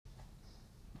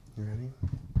You ready?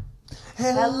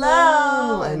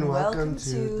 Hello and welcome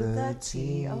to the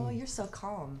tea. Oh, you're so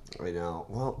calm. I know.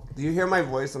 Well, do you hear my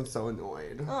voice? I'm so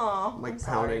annoyed. Oh, I'm like I'm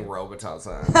pounding sorry.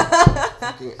 Robitussin.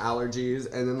 Fucking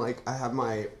allergies. And then like I have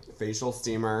my facial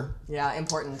steamer. Yeah,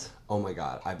 important. Oh my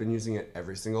god, I've been using it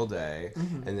every single day.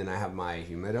 Mm-hmm. And then I have my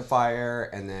humidifier,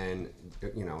 and then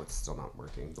it's still not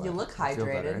working. But You look I feel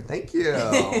better. hydrated. Thank you.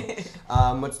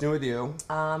 What's new with you?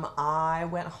 I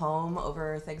went home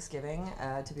over Thanksgiving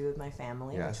to be with my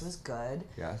family, Yes. which was good.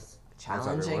 Yes.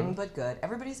 Challenging, but good.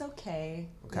 Everybody's okay.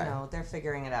 Okay. They're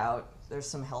figuring it out. There's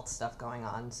some health stuff going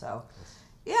on, so...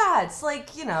 Yeah, it's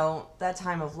like, that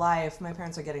time of life. My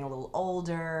parents are getting a little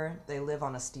older. They live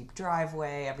on a steep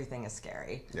driveway. Everything is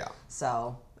scary. Yeah.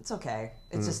 So, it's okay.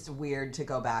 It's just weird to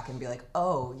go back and be like,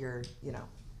 oh, you're,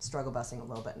 struggle busing a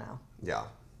little bit now. Yeah.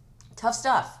 Tough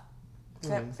stuff.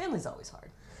 Family's always hard.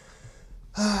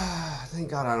 Thank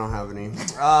God I don't have any.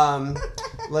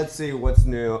 Let's see what's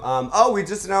new. We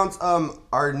just announced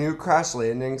our new Crash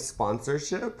Landing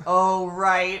sponsorship. Oh,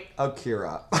 right.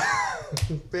 Akira.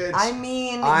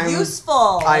 Bitch.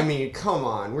 Useful. Come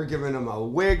on. We're giving them a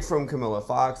wig from Camilla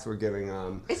Fox. We're giving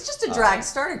them... It's just a drag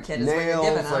starter kit is what you're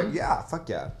giving them. Yeah, fuck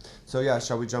yeah. So yeah,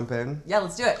 shall we jump in? Yeah,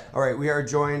 let's do it. All right, we are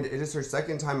joined. It is her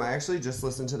second time. I actually just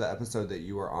listened to the episode that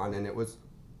you were on, and it was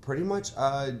pretty much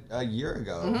a year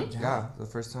ago. Mm-hmm. Yeah, the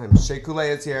first time. Shea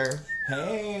Couleé is here.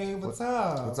 Hey, what's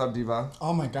up? What's up, Diva?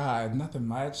 Oh my God, nothing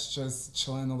much. Just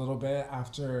chilling a little bit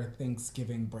after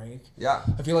Thanksgiving break. Yeah.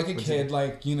 I feel like a kid,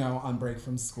 on break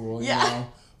from school, you know,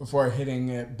 before hitting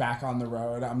it back on the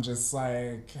road. I'm just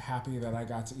happy that I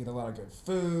got to eat a lot of good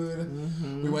food.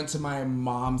 Mm-hmm. We went to my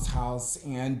mom's house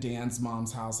and Dan's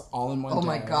mom's house all in one day. Oh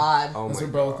my God. Oh my we're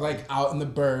both out in the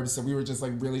burbs, so we were just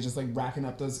really just racking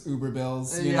up those Uber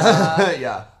bills. You know?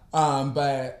 Yeah.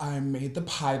 But I made the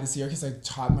pie this year because I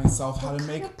taught myself how to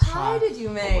make What pie did you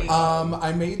make?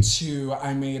 I made two.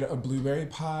 I made a blueberry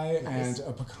pie and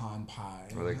a pecan pie.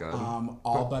 Really good.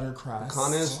 All butter crust.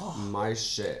 Pecan is my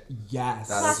shit. Yes.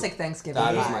 Classic Thanksgiving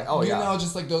That pie. is my... You know,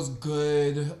 just those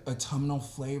good autumnal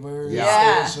flavors.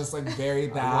 Yeah. It's just very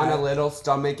that. I want a little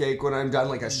stomach ache when I'm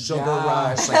done, a sugar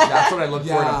rush. That's what I look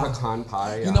for in a pecan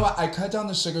pie. Yeah. You know what? I cut down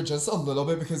the sugar just a little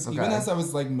bit because even as I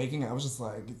was making it, I was just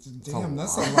damn,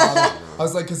 that's a lot. I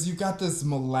was because you got this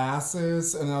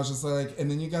molasses, and I was just and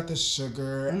then you got the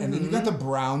sugar, and then you got the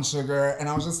brown sugar, and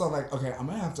I was just okay, I'm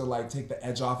gonna have to take the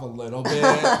edge off a little bit.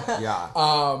 Yeah.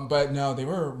 But no, they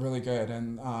were really good,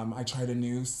 and I tried a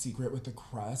new secret with the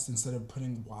crust. Instead of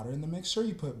putting water in the mixture,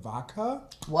 you put vodka.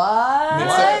 What?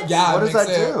 What does that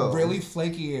do? Really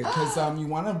flaky, because you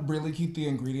want to really keep the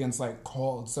ingredients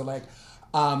cold. So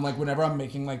whenever I'm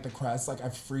making the crust, I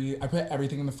put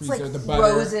everything in the freezer. It's the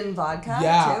butter, frozen vodka.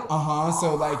 yeah, too?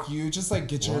 So you just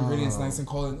get your ingredients nice and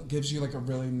cold, and it gives you a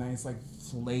really nice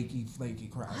flaky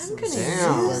crust. I'm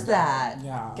gonna use that.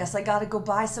 Yeah. Guess I gotta go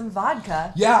buy some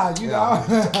vodka. Yeah, you know.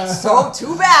 So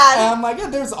too bad. And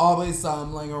I'm there's always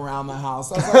some around the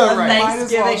house. I was Right. might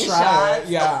as well Thanksgiving try shot. it.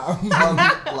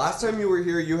 Yeah. Last time you were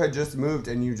here, you had just moved,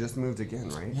 and you just moved again,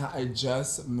 right? Yeah, I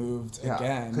just moved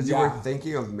again. Because you were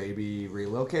thinking of maybe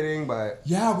relocating, but...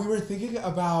 Yeah, we were thinking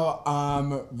about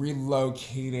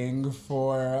relocating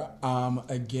for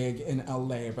a gig in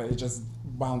LA, but it just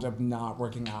wound up not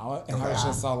working out. And I was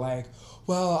just all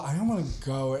well, I don't want to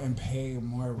go and pay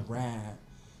more rent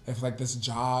if this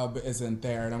job isn't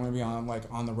there, and I'm gonna be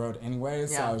on the road anyway.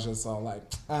 So I was just all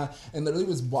and literally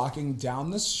was walking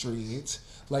down the street,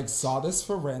 saw this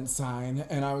for rent sign,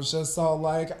 and I was just all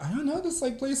I don't know, this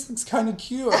place looks kind of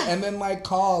cute, and then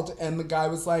called, and the guy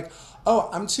was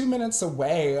oh, I'm 2 minutes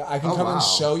away. I can come and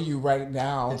show you right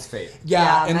now. It's fate.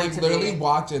 Yeah, and meant to literally be.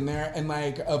 walked in there, and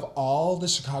of all the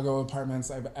Chicago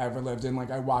apartments I've ever lived in,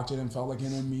 I walked in and felt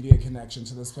an immediate connection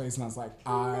to this place, and I was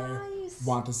I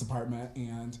want this apartment,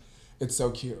 and it's so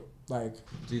cute. Do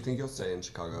you think you'll stay in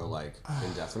Chicago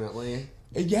indefinitely?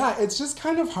 Yeah, it's just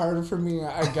kind of hard for me,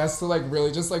 I guess, to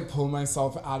really just pull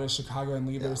myself out of Chicago and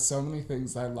leave. There's so many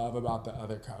things I love about the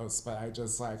other coast, but I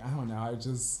just I don't know, I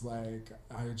just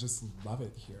love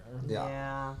it here.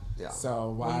 Yeah.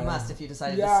 So why? Well, you must if you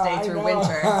decided to stay through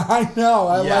winter. I know.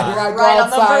 I You're go right on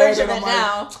the outside verge of and it I'm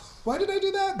now. why did I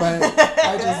do that? But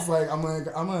I just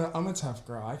I'm a tough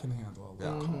girl. I can handle a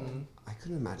little cold. I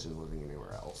couldn't imagine living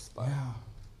anywhere else, but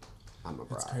I'm a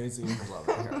brat. It's crazy. I love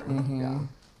it here. Yeah.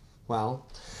 Well,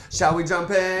 shall we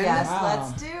jump in? Yes, Yeah.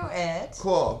 let's do it.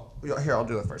 Cool. Here, I'll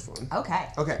do the first one. Okay.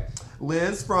 Okay.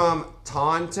 Liz from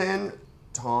Taunton,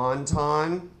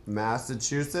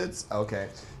 Massachusetts. Okay.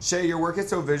 Shea, your work is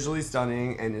so visually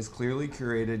stunning and is clearly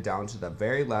curated down to the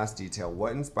very last detail.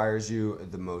 What inspires you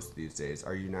the most these days?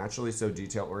 Are you naturally so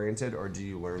detail oriented, or do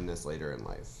you learn this later in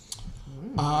life?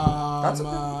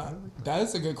 That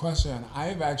is a good question.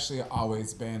 I've actually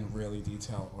always been really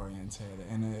detail oriented,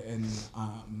 and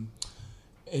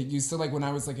it used to, like, when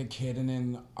I was like a kid and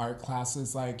in art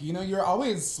classes, like, you know, you're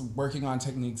always working on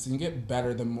techniques and you get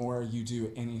better the more you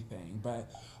do anything. But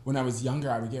when I was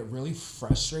younger, I would get really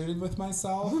frustrated with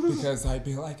myself because I'd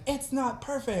be like, it's not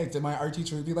perfect, and my art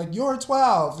teacher would be like, you're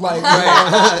 12, like,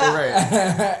 right.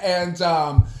 And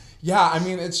yeah, I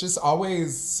mean, it's just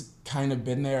always kind of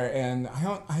been there, and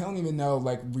I don't even know,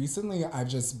 like, recently I've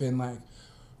just been like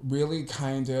really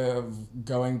kind of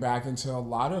going back into a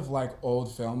lot of like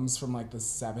old films from like the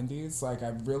 70s. Like,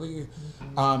 I've really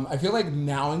I feel like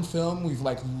now in film we've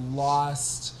like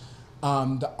lost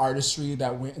the artistry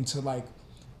that went into like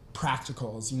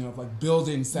practicals, you know, of like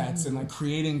building sets and like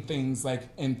creating things like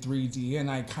in 3D, and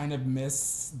I kind of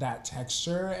miss that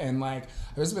texture. And like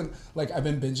I've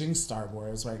been binging Star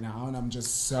Wars right now, and I'm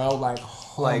just so like,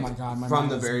 oh like, my god, from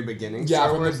the very beginning. Yeah, Star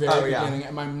from Wars? the very beginning,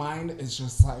 and my mind is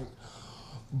just like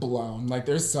blown. Like,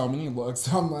 there's so many looks.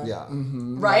 I'm like,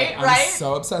 right. I'm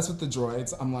so obsessed with the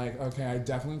droids. I'm like, okay, I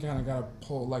definitely kind of gotta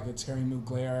pull like a Terry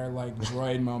Mugler like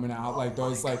droid moment out. Like,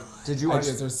 those like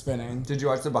ideas are spinning. Did you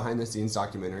watch the behind the scenes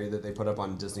documentary that they put up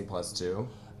on Disney Plus too?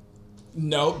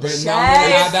 Nope, but Shea, now I'm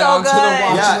gonna add that onto the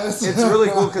watch list. It's really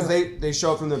cool because they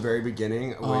show it from the very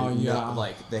beginning when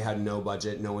Oh, they had no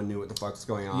budget, no one knew what the fuck's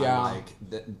going on. Yeah.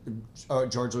 Like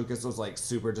George Lucas was like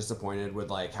super disappointed with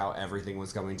like how everything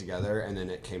was coming together, and then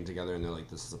it came together, and they're like,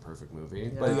 "This is a perfect movie."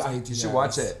 Yeah. But you should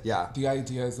watch it. Yeah, the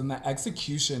ideas and the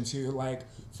execution too. Like,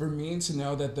 for me to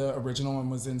know that the original one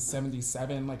was in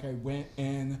 '77, like I went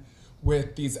in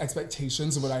with these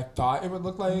expectations of what I thought it would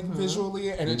look like visually,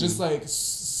 and it just like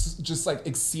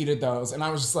exceeded those. And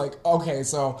I was just like, okay,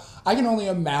 so I can only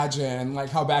imagine like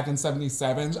how back in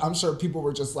 '77, I'm sure people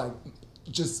were just like,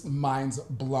 just minds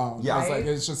blown. Yeah, I was like,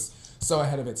 it's just so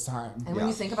ahead of its time. And when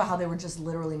you think about how they were just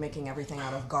literally making everything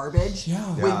out of garbage with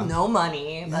Yeah. no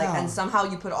money, like, Yeah. and somehow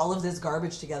you put all of this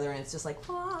garbage together, and it's just like,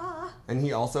 and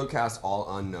he also cast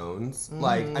all unknowns.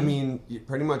 Like, I mean,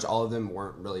 pretty much all of them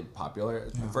weren't really popular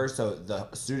at first, so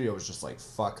the studio was just like,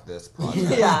 fuck this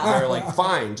project. Yeah. They're like,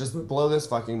 fine, just blow this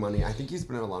fucking money. I think he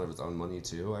spent a lot of his own money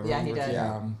too. I Yeah, he remember.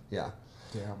 did. Yeah.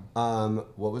 Damn.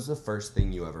 What was the first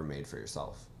thing you ever made for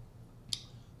yourself?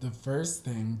 The first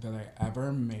thing that I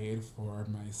ever made for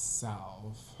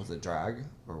myself. Was it drag,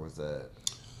 or was it?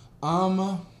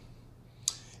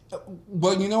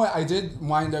 Well, you know what? I did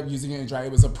wind up using it in drag.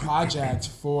 It was a project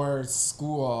for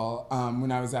school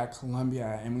when I was at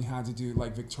Columbia, and we had to do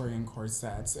like Victorian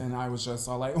corsets, and I was just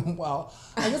all like, well,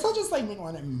 I guess I'll just like make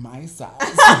one in my size,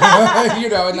 you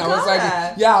know. And I was like,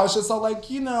 yeah, I was just all like,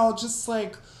 you know, just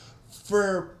like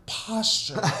for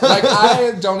posture. Like,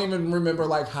 I don't even remember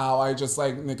like how I just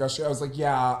like negotiated. I was like,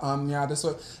 this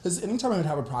was, because anytime I would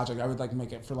have a project, I would like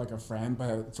make it for like a friend,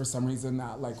 but for some reason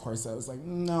that like corset was like,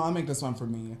 no, I'll make this one for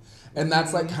me. And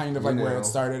that's like kind of like where it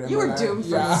started. And you were then doomed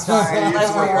from the start.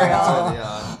 Let's be real.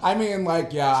 Yeah. I mean,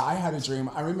 like, I had a dream.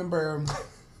 I remember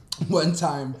one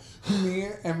time, me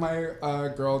and my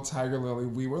girl Tiger Lily,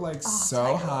 we were like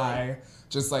so high,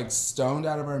 just like stoned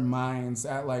out of our minds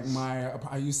at like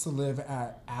I used to live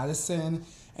at Addison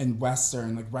and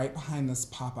Western, like right behind this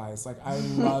Popeyes. Like, I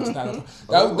loved that.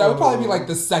 That would probably be like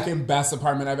the second best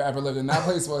apartment I've ever lived in. That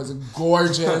place was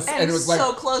gorgeous. And it was like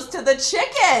so close to the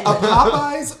chicken. a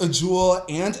Popeyes, a Jewel,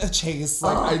 and a Chase.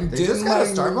 Like, I They didn't just got like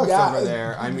a Starbucks over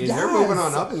there. I mean, they're moving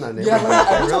on up in that neighborhood. Yeah,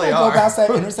 like every They time really I go are. past that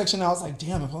intersection, I was like,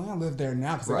 damn, if only I lived there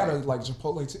now, because I got a like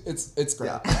Chipotle too. It's great.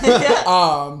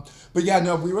 Yeah. But yeah,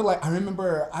 no, we were like, I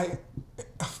remember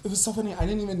it was so funny. I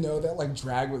didn't even know that like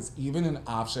drag was even an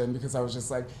option, because I was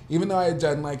just like, even though I had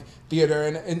done like theater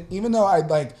and even though I'd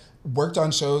like worked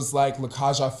on shows like La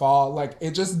Cage aux Folles, like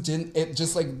it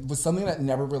just like was something that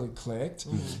never really clicked.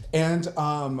 And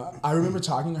I remember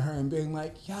talking to her and being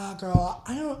like, yeah, girl,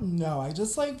 I don't know. I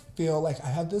just like feel like I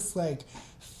have this like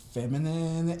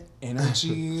feminine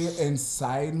energy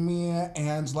inside me,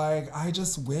 and like I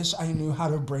just wish I knew how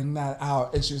to bring that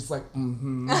out. And she was like,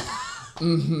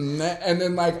 And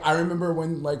then like I remember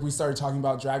when like we started talking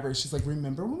about Drag Race, she's like,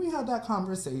 remember when we had that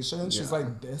conversation? She's like,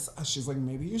 she's like,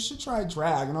 maybe you should try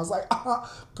drag. And I was like,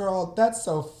 girl, that's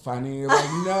so funny. Like,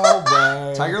 no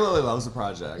way. Tiger Lily loves the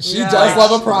project. She does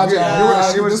love a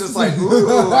project. She was just like,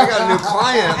 ooh, I got a new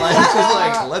client. Like, she's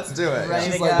like, let's do it. Right.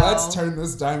 She's to like, go. let's turn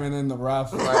this diamond in the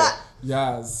rough. Like,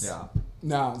 yes. Yeah.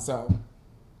 No, so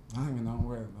I don't even know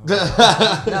where.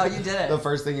 No, you did it. The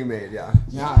first thing you made, yeah.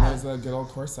 Yeah, it was a good old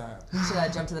corset. Should I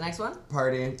jump to the next one?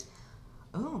 Party.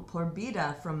 Oh,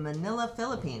 Porbita from Manila,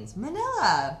 Philippines.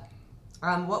 Manila!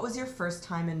 What was your first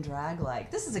time in drag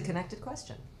like? This is a connected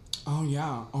question. Oh,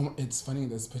 yeah. It's funny.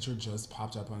 This picture just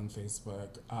popped up on Facebook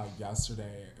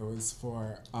yesterday. It was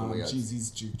for Jeezy's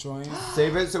Juke Joint.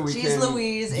 Save it so we Jeez can...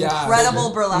 Louise, Yeah.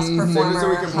 incredible burlesque performer, so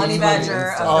we can Honey post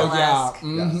Badger money of and burlesque.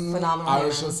 Yeah. Phenomenal I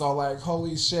was human. just all like,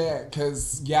 holy shit.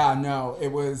 Because, yeah, no,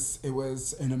 it was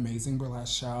an amazing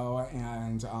burlesque show.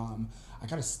 And I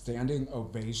got a standing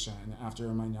ovation after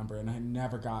my number. And I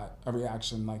never got a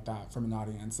reaction like that from an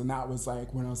audience. And that was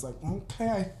like when I was like, okay,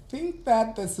 I think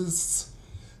that this is...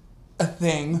 a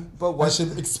thing, but I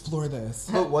should explore this.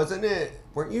 But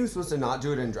weren't you supposed to not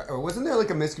do it in drag? Or wasn't there like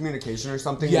a miscommunication or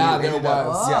something? Yeah, when you there ended up-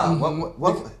 was. Yeah, Mhm.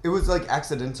 what, it was like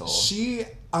accidental. She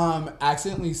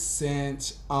accidentally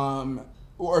sent,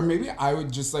 or maybe I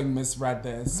would just like misread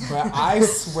this, but I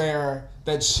swear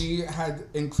that she had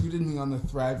included me on the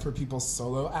thread for people's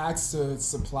solo acts to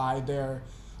supply their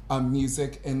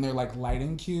music in their like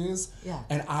lighting cues. Yeah.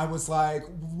 And I was like,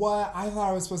 what? I thought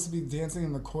I was supposed to be dancing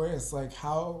in the chorus. Like,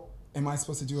 how am I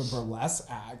supposed to do a burlesque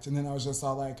act? And then I was just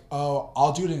all like, oh,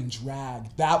 I'll do it in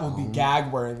drag. That will be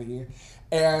gag worthy.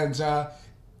 And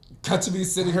cut to me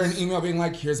sitting her an email being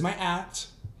like, here's my act.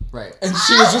 Right. And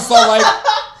she was just all like,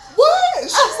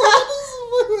 what?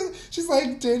 She's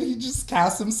like, did he just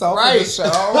cast himself in the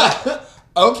show?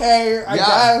 Okay, I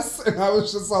guess. And I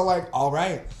was just all like, all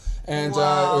right. And it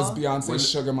was Beyonce's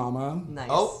Sugar Mama. Nice.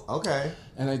 Oh, okay.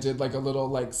 And I did like a little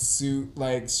like suit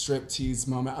like strip tease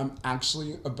moment. I'm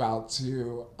actually about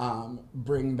to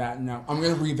bring that now. I'm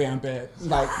gonna revamp it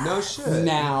like no shit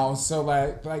now, so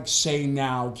like Shea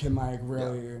now can like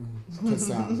really put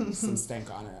some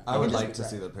stank on it. I would like to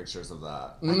see the pictures of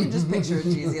that. I can just picture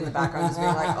Jeezy in the background just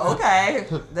being like, okay,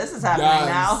 this is happening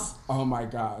now. Oh my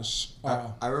gosh.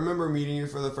 I remember meeting you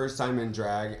for the first time in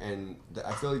drag, and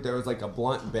I feel like there was like a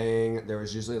blunt bang. There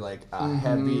was usually like a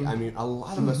heavy. I mean, a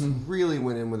lot of us really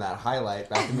went in with that highlight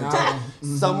back in the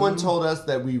day. Someone told us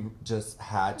that we just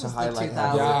had to highlight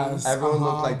heavy. Yes, Everyone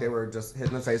looked like they were just hit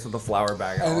in the face with a flour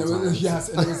bag at all times. Yes,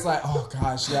 and it was like, oh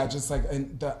gosh, yeah, just like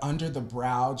and the under the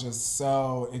brow, just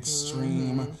so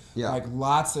extreme. Yeah. Like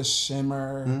lots of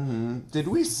shimmer. Did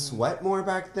we sweat more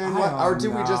back then? I Or did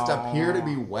we just don't appear to know.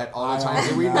 be wet all the I time? don't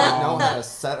Did we not know. know how to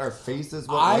set our faces?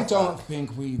 What I was don't that?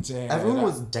 think we did. Everyone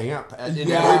was damp in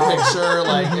Yeah. every picture.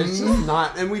 Like, it's just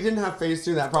not. And we didn't have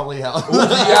Facetune. That probably helped.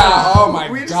 Yeah, oh my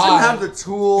god. We just didn't have the It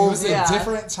tools. was a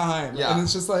different time. Yeah. And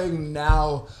it's just like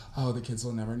now, oh, the kids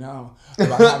will never know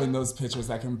about having those pictures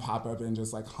that can pop up and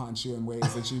just like haunt you in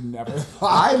ways that you never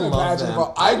thought I love imaginable.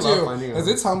 them. I love do. finding Because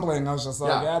them. it's humbling. I was just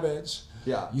like, yeah, bitch.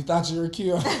 Yeah. You thought you were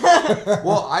cute.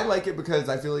 Well, I like it because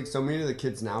I feel like so many of the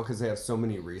kids now, because they have so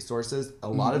many resources, a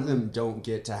lot of them don't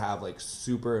get to have like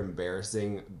super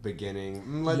embarrassing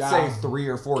beginning, let's say 3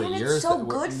 or 4 And years. it's so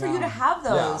good for you to have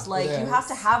those. Yeah, like, it you is. have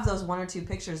to have those 1 or 2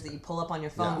 pictures that you pull up on your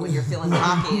phone when you're feeling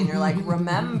cocky and you're like,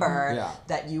 remember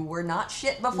that you were not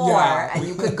shit before and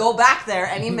you could go back there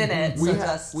any minute.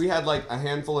 We had like a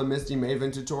handful of Misty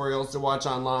Maven tutorials to watch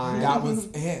online. That was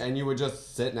it. And you would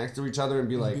just sit next to each other and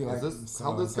be like, is this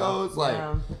how this goes? Like,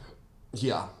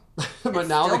 yeah. But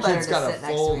now the kids got a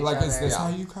full, like, is this Yeah. how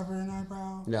you cover an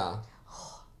eyebrow? Yeah.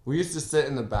 We used to sit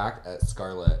in the back at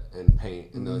Scarlet and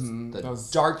paint in those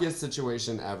darkest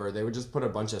situation ever. They would just put a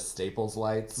bunch of Staples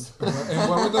lights. And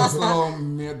what were those little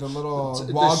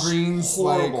Walgreens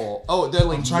horrible. like? Oh, they're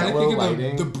like I'm trying to yellow think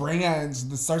lighting. of the brands.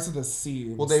 The starts with a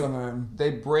C. Well, they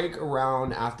break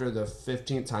around after the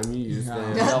 15th time you use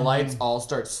them. Yeah. The lights all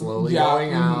start slowly Yeah.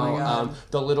 going Oh my out. God.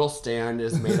 The little stand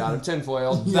is made out of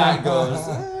tinfoil. That goes,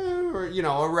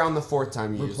 around the 4th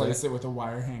time you Replace use it. it with a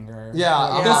wire hanger.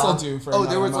 Yeah. This will do for. Oh,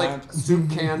 there was another like month. soup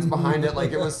cans behind it.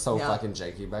 Like, it was so Yeah. fucking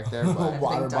janky back there. But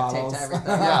water duct tape bottles. to everything.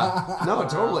 yeah. No,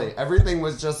 totally. Everything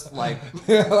was just like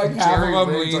like half Jerry of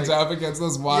them Riggs, leaned like- up against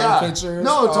those water Yeah. pitchers.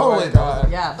 No, Oh totally. my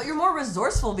God. Yeah, but you're more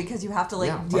resourceful because you have to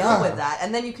like deal Yeah. with that,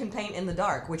 and then you can paint in the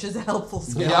dark, which is a helpful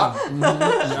skill. Yeah.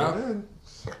 Yeah.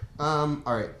 All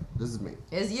right. This is me.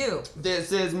 Is you?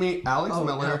 This is me, Alex Oh,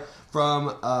 Miller no.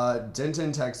 from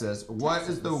Denton, Texas. What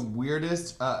is the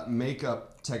weirdest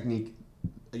makeup technique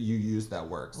you use that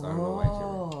works? I don't know why I can't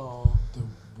remember. Oh.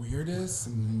 The weirdest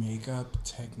makeup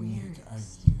technique I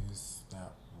use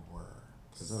that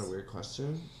works. Is that a weird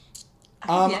question? I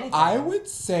could be anything. I would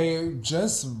say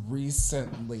just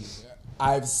recently,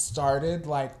 I've started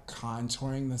like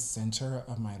contouring the center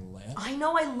of my lip. I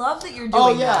know, I love that you're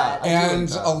doing that. And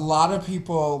a lot of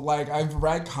people, like, I've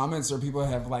read comments where people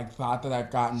have like thought that I've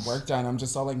gotten work done. I'm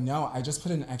just all like, no, I just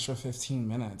put an extra 15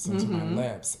 minutes into my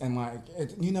lips, and like,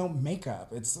 it, you know,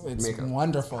 makeup. It's Makeup.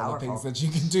 wonderful, the things that you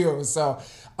can do. So,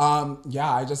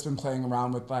 yeah, I just been playing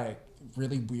around with like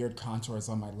really weird contours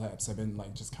on my lips. I've been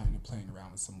like just kind of playing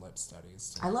around with some lip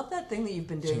studies. I love that thing that you've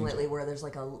been doing lately where there's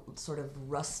like a sort of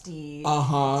rusty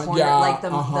corner, like the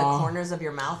corners of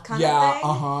your mouth kind of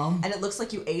thing. And it looks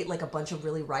like you ate like a bunch of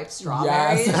really ripe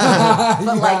strawberries.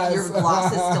 But like your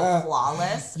gloss is still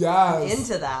flawless. I'm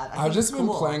into that. I've just been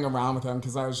playing around with them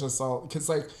because I was just all, because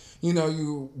like, you know,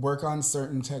 you work on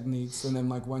certain techniques, and then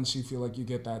like once you feel like you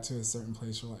get that to a certain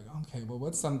place, you're like, okay, well,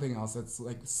 what's something else that's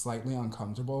like slightly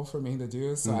uncomfortable for me to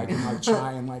do, so I can like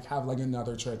try and like have like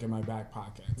another trick in my back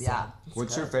pocket. So. Yeah.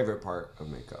 What's your favorite part of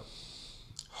makeup?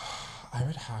 I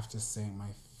would have to say my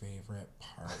favorite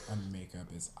part of makeup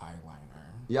is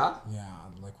eyeliner. Yeah? Yeah,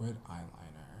 liquid eyeliner.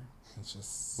 It's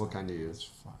just what kind do you use?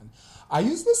 Fun. I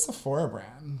use the Sephora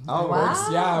brand. Oh, wow.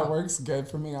 Works, yeah, it works good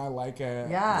for me. I like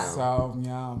it. Yeah. So,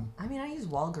 yeah. I mean, I use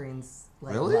Walgreens.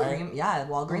 Like, really? Cream, yeah,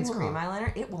 Walgreens cream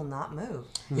eyeliner. It will not move.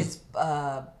 It's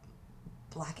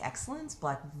Black Excellence,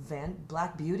 Black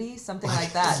Beauty, something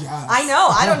like that. Yes. I know,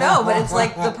 I don't know, but it's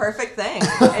like the perfect thing.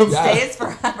 It stays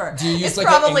forever. Do you use it's like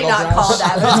probably an not angle called brush?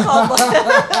 that, but it's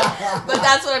called but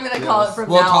that's what I'm gonna call it from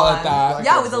we'll now call on. It that.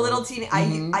 Yeah, with a little teeny.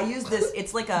 I use this.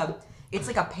 It's like a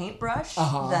paintbrush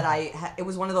that it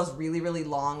was one of those really, really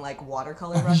long like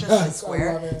watercolor brushes, so it's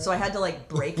square. So I had to like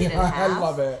break it in half. I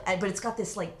love it. But it's got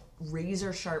this like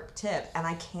razor sharp tip, and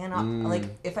I cannot like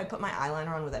if I put my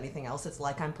eyeliner on with anything else, it's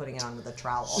like I'm putting it on with a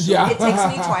trowel. Yeah. It takes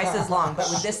me twice as long, but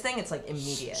with this thing, it's like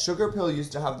immediate. Sugar Pill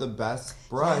used to have the best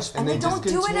brush, and they don't do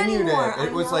it discontinued anymore. it. I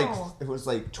It was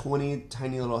like 20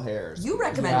 tiny little hairs. You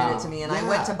recommended it to me, and I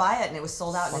went to buy it, and it was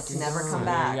sold out, and it's never come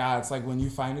back. Yeah, it's like when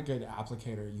you find a good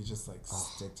applicator, you just like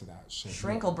stick to that shit.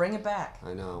 Shrinkle, bring it back.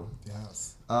 I know.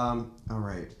 Yes. All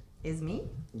right. Is me?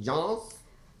 Y'all?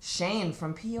 Shane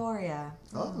from Peoria.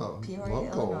 Peoria,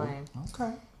 local. Illinois.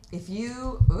 Okay. If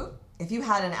you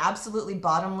had an absolutely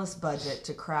bottomless budget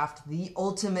to craft the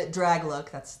ultimate drag look,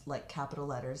 that's like capital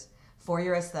letters, for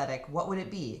your aesthetic, what would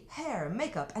it be? Hair,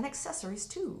 makeup, and accessories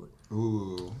too.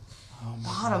 Ooh. Oh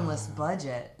Bottomless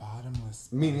budget. Bottomless.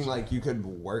 Meaning like you could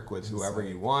work with whoever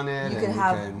you wanted. You and could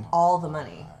have all the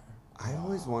money. I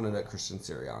always wanted a Christian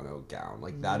Siriano gown.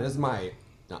 Like that is my...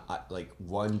 like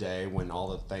one day when all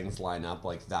the things line up,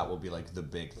 like that will be like the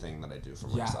big thing that I do for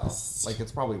myself. Yes. Like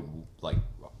it's probably like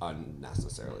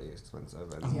unnecessarily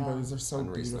expensive and But these are so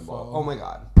unreasonable. beautiful. Oh my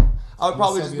god. I would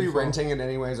probably so just beautiful. be renting it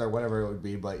anyways or whatever it would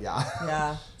be, but yeah.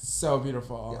 Yeah. So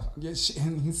beautiful. Yeah,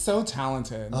 and he's so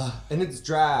talented. And it's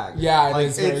drag. Yeah, it like,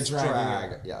 is very it's draggy.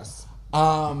 drag. Yes.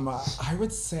 I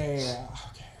would say,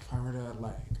 okay, if I were to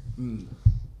like,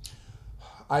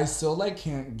 I still like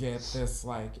can't get this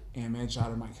like image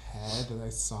out of my head that I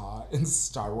saw in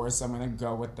Star Wars, so I'm gonna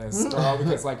go with this girl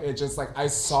because like it just like I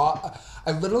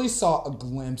literally saw a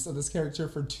glimpse of this character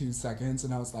for 2 seconds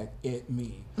and I was like, it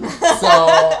me.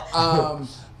 So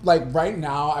like right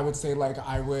now I would say like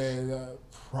I would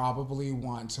probably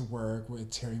want to work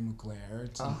with Terry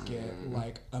Mugler to get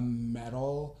like a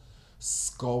metal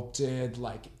sculpted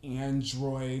like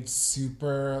android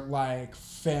super like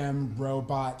femme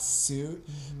robot suit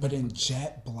but in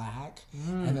jet black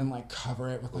and then like cover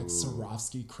it with like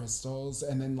Swarovski crystals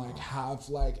and then like have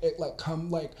like it like come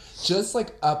like just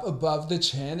like up above the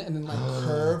chin and then like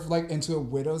curve like into a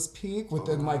widow's peak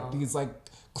within like these like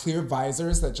clear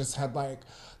visors that just had like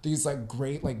these like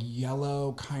great like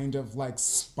yellow kind of like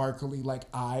sparkly like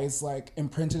eyes like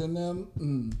imprinted in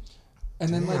them.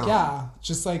 And then like yeah,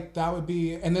 just like that would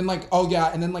be, and then like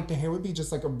and then like the hair would be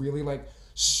just like a really like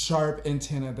sharp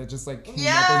antenna that just like came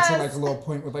up into like a little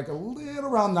point with like a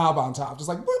little round knob on top, just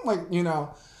like boom, like you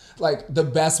know, like the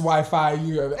best Wi-Fi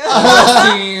you have ever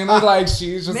seen. Like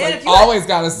she's just like always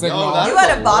got a signal. You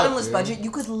had a bottomless budget, you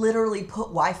could literally put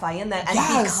Wi-Fi in that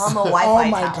and become a Wi-Fi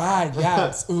Oh my tower. god,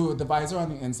 yes. Ooh, the visor on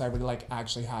the inside would like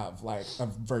actually have like a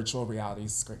virtual reality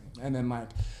screen, and then like.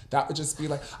 That would just be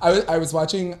like I was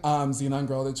watching Xenon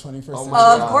Girl the 21st Century.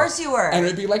 Of course you were. And it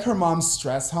would be like her mom's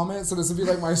stress helmet. So this would be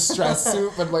like my stress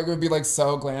suit, but like it would be like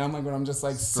so glam. Like when I'm just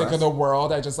like sick of the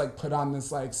world, I just like put on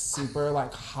this like super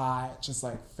like hot, just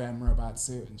like femme robot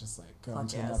suit and just like go Fuck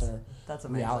into yes. another That's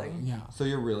amazing. reality. Yeah. So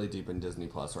you're really deep in Disney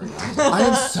Plus right now. I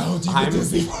am so deep in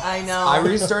Disney. I know. I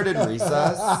restarted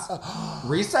Recess.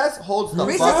 Recess holds the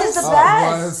Recess fuck. is the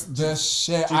best. Was the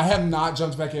shit. I have not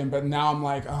jumped back in, but now I'm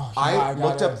like, oh, yeah, I gotta-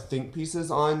 looked up think pieces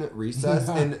on Recess,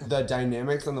 and the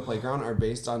dynamics on the playground are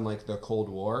based on like the Cold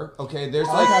War. Okay, there's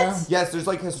like there's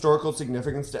like historical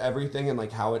significance to everything and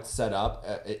like how it's set up.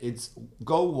 It's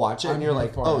go watch it, and you're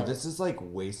like, oh, this is like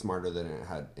way smarter than it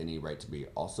had any right to be.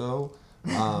 Also,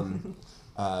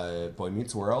 Boy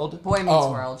Meets World. Boy Meets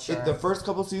World, sure. The first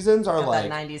couple seasons are Got like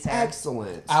that 90s hair.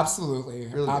 excellent. Absolutely.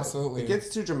 Really Absolutely. good. It gets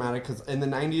too dramatic because in the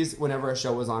 90s, whenever a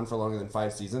show was on for longer than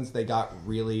 5 seasons, they got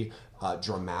really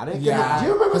dramatic. Yeah. Do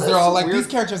you remember Because this? they're all like, Weird- these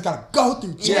characters gotta go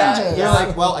through changes. Yeah, they're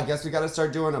like, well, I guess we got to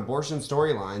start doing abortion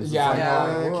storylines. It's Yeah. like,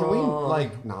 Yeah. can we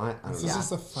like not? I don't This know. is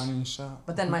just a funny show.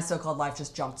 But then my so-called life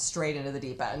just jumped straight into the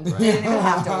deep end. They didn't even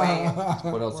have to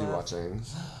wait. What else are you watching?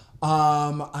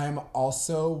 I'm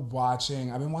also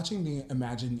watching. I've been watching the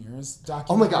Imagineers documentary.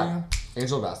 Oh my god,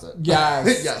 Angela Bassett.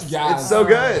 Yes, yes, it's so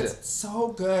good. It's so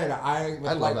good. I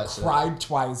love like that shit. cried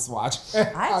twice watching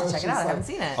it. I have to was check it just out. I like, haven't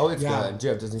seen it. Oh, it's Yeah. good. Do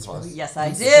you have Disney Plus? Yes, I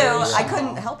do. Inspirational. I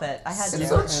couldn't help it. I had It's to.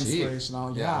 so cheap.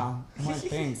 Inspirational, yeah. I'm like,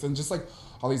 thanks. And just like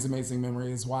all these amazing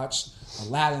memories. Watched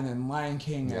Aladdin and Lion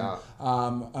King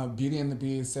and Beauty and the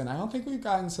Beast. And I don't think we've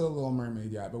gotten to The Little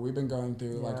Mermaid yet, but we've been going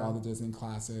through like all the Disney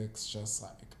classics. Just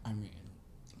like, I mean,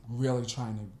 really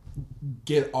trying to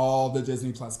get all the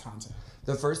Disney Plus content.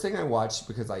 The first thing I watched,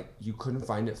 because like you couldn't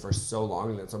find it for so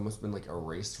long and it's almost been like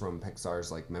erased from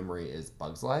Pixar's like memory, is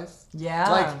Bug's Life. Yeah.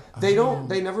 Like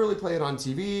they never really play it on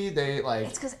TV. They like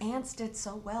It's because Ants did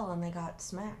so well and they got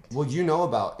smacked. well, you know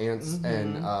about Ants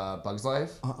and Bug's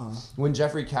Life. When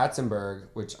Jeffrey Katzenberg,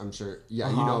 which I'm sure you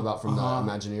know about from the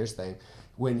Imagineers thing,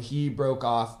 when he broke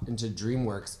off into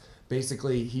DreamWorks.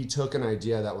 Basically, he took an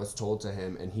idea that was told to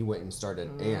him and he went and started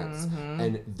Ants.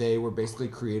 And they were basically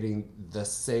creating the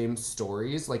same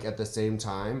stories, like at the same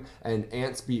time. And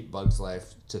Ants beat Bug's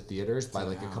Life to theaters by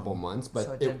like a couple months. But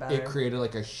So it created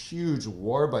like a huge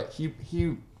war. But he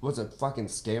was a fucking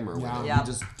scammer with it. Yeah. He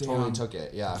just totally took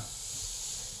it. Yeah.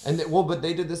 And but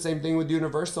they did the same thing with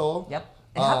Universal. Yep.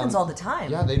 It happens all the time.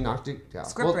 Yeah, they knocked it. Yeah.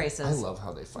 Script races. I love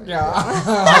how they fight. Yeah.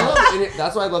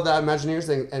 That's why I love that Imagineers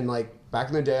thing. And like back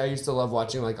in the day, I used to love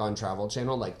watching like on Travel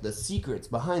Channel, like the secrets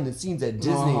behind the scenes at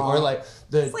Disney, or like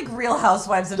the It's like Real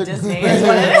Housewives of Disney is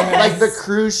what it is. like the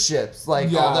cruise ships, like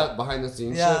all Yeah. that behind the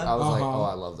scenes Yeah. shit. I was like, oh,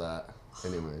 I love that.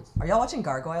 Anyways, Are y'all watching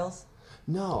Gargoyles?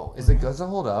 no, does it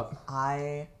hold up?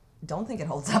 I don't think it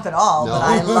holds up at all, No. but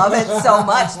I love it so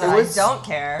much that was- I don't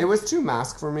care. It was too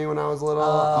mask for me when I was little.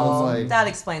 I was like, That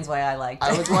explains why I liked it.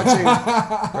 I was watching,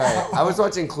 right? I was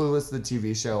watching Clueless, the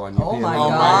TV show on UPN. Oh my Oh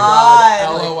my God.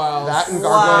 god. LOL. That and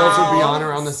Gargoyles would be Wow. on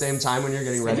around the same time when you're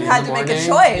getting ready you in had the to morning. make a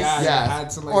choice. Yeah, you Yes. had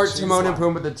to, like, Or choose Timon and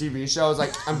one. Pumbaa, the TV show. I was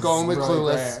like, I'm going with Really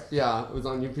Clueless. great. Yeah, it was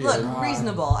on UPN. Look,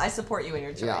 reasonable. I support you in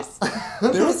your Yeah. choice.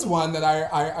 There was one that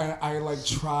I like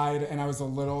tried and I was a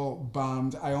little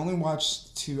bummed. I only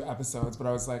watched 2 episodes, but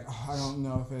I was like, oh, I don't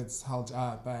know if it's held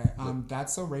up. But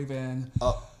That's So Raven.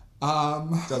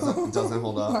 Doesn't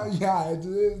hold up. Yeah,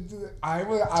 I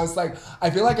was like, I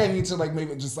feel like I need to like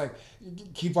maybe just like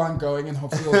keep on going and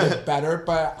hopefully it'll get better.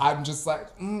 But I'm just like,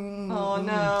 Oh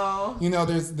no. You know,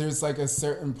 there's like a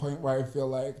certain point where I feel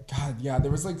like, God, yeah,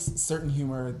 there was like certain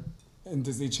humor in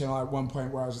Disney Channel at one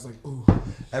point where I was just like, ooh.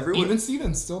 Everyone, Even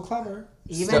Steven's still clever.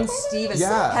 Even Steve is.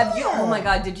 Yeah. Have you? Oh my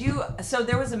God! Did you? So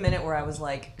there was a minute where I was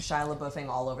like Shia LaBeoufing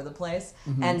all over the place,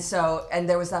 and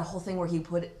there was that whole thing where he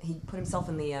put himself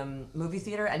in the movie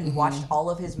theater and he watched all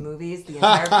of his movies, the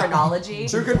entire chronology.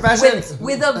 True confessions.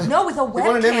 With a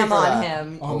won an Emmy webcam for on that.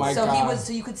 him. Oh my so God.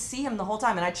 so you could see him the whole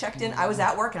time. And I checked in. I was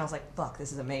at work and I was like, "Fuck,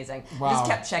 this is amazing." Wow. I just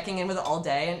kept checking in with it all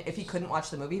day. And if he couldn't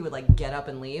watch the movie, he would like get up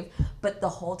and leave. But the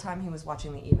whole time he was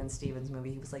watching the Even Stevens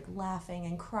movie, he was like laughing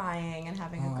and crying and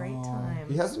having a great time.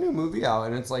 he has a new movie out,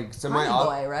 and it's like Honey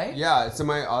Boy, right? Yeah, it's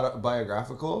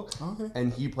semi-autobiographical. Okay.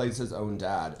 And he plays his own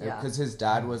dad Yeah. because his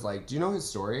dad was like, do you know his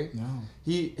story? No.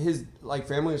 His like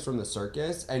family was from the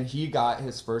circus, and he got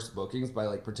his first bookings by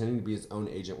like pretending to be his own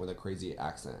agent with a crazy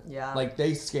accent. Yeah. Like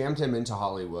they scammed him into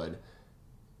Hollywood.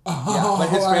 Yeah, but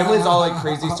his family's all like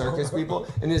crazy circus people,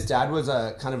 and his dad was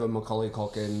a kind of a Macaulay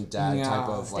Culkin dad type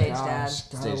of Stage like. dad. Gosh,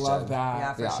 gotta Stage love dad. that.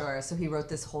 Yeah, for Yeah. sure. So he wrote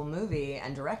this whole movie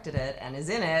and directed it and is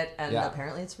in it, and Yeah.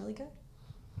 apparently it's really good.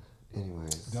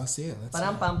 Anyways, Go see it. Let's see it.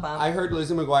 Ba-dum-bum-bum. I heard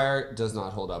Lizzie McGuire does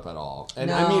not hold up at all, and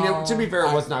No. I mean, to be fair,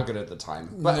 it was not good at the time,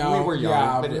 but we were young.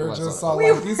 Yeah, but we it were was just all all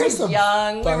We like, these were are some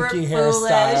young, we were funky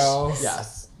foolish. hairstyles.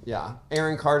 yes. Yeah.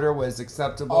 Aaron Carter was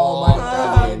acceptable. Oh my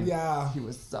God, He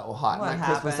was so hot What in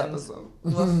that Christmas happened?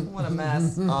 episode. What a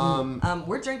mess.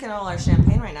 We're drinking all our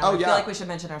champagne right now. Oh, I feel yeah. like we should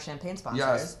mention our champagne sponsors.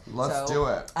 Yes, let's do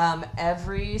it.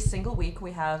 Every single week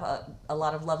we have a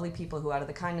lot of lovely people who, out of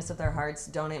the kindness of their hearts,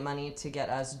 donate money to get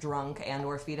us drunk and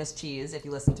or feed us cheese, if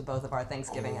you listen to both of our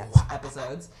Thanksgiving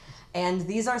episodes. And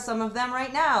these are some of them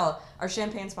right now. Our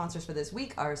champagne sponsors for this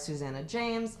week are Susanna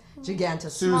James, Giganta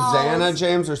Smalls. Susanna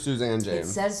James or Suzanne It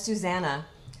James? says Susanna.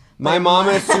 My mom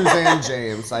is Suzanne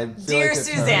James. I feel Dear like it's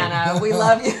Susanna, her. we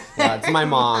love you. Yeah, it's my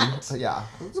mom. Yeah.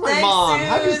 It's my Thanks, mom.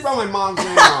 How do you Suze. spell my mom's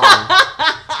name wrong?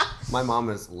 My mom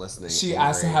is listening. She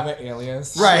asked to have an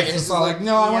alias. Right. She's just all like,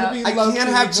 no, I want to be I low-key, can't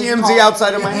have just TMZ call-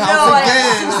 outside of my house No,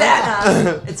 again.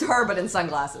 Susanna. It's her, but in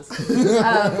sunglasses.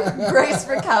 Grace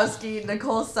Frykowski,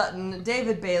 Nicole Sutton,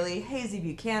 David Bailey, Hazy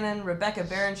Buchanan, Rebecca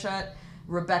Barenshut,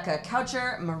 Rebecca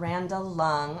Coucher, Miranda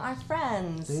Lung, our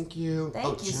friends. Thank you.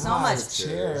 Thank you so much.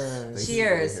 Cheers. Thanks for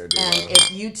Cheers. being And here, Diva.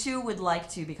 if you too would like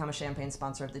to become a champagne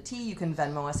sponsor of The Tea, you can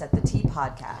Venmo us at The Tea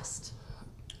Podcast.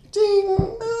 Ding.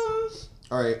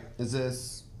 All right. Is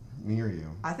this me or you?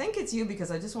 I think it's you because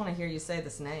I just want to hear you say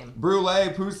this name. Brulee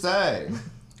Poussey.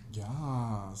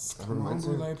 Yes. Come on, reminds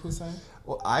me of- Brulee Poussey.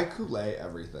 Well, I Couleé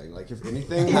everything. Like if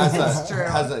anything has true.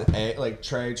 an A, like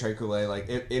Trey Couleé. Like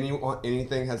if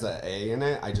anything has an A in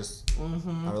it, I just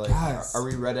I'm like, Yes. are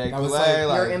we ready That was Couleé?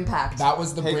 like- Your impact. That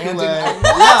was the Hey branding. Couleé. Yeah,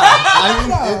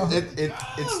 I mean it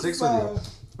sticks So-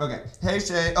 with you. Okay, hey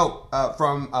Shay.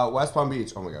 From West Palm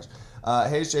Beach. Oh my gosh.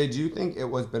 Hey Shay, do you think it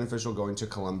was beneficial going to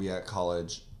Columbia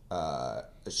College,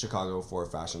 Chicago for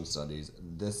fashion studies?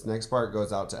 This next part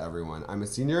goes out to everyone. I'm a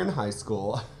senior in high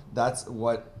school. That's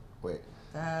what. Wait.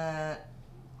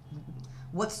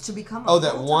 What's to become?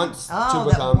 That wants to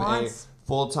become a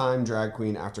full-time drag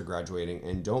queen after graduating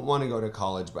and don't want to go to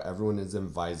college, but everyone is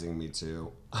advising me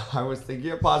to. I was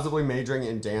thinking of possibly majoring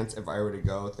in dance if I were to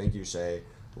go. Thank you, Shay.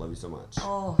 Love you so much.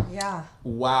 Oh yeah.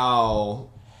 Wow.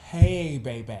 Hey,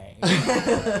 baby.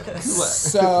 Couleé.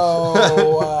 So,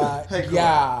 Hey, Couleé.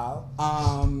 yeah.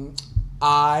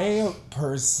 I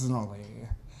personally,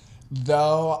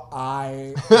 though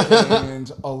I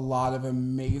gained a lot of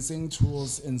amazing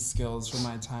tools and skills from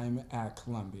my time at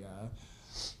Columbia,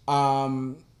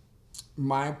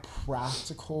 my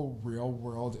practical real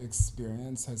world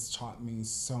experience has taught me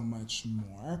so much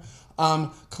more.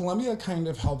 Columbia kind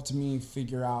of helped me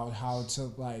figure out how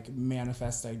to like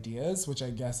manifest ideas, which I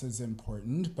guess is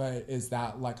important, but is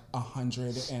that like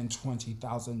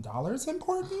 $120,000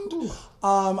 important?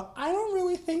 I don't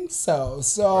really think so.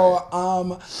 So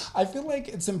I feel like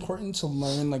it's important to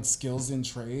learn like skills and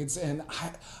trades, and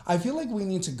I feel like we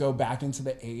need to go back into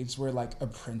the age where like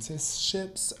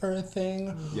apprenticeships are a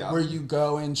thing, Yeah. where you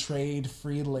go and trade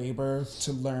free labor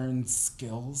to learn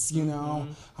skills, you know,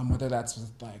 whether that's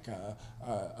with like a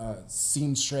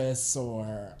seamstress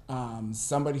or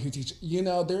somebody who teaches, you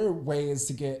know, there are ways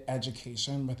to get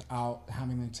education without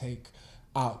having to take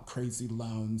out crazy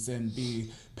loans and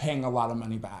be paying a lot of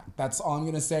money back. That's all I'm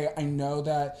going to say. I know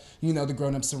that, you know, the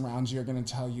grown-ups around you are going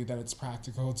to tell you that it's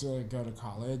practical to go to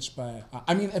college, but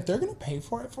I mean, if they're going to pay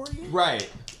for it for you, Right.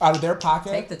 out of their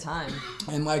pocket, Take the time.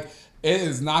 and like it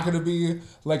is not going to be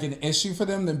like an issue for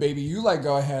them, then baby, you like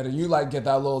go ahead and you like get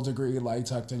that little degree like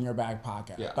tucked in your back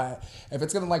pocket. Yeah. But if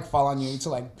it's going to like fall on you to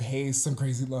like pay some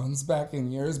crazy loans back in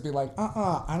years, be like,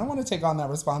 I don't want to take on that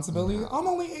responsibility. I'm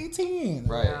only 18.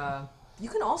 Right. You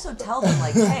can also tell them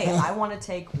like, hey, I want to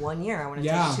take 1 year. I want to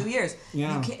Yeah. take 2 years.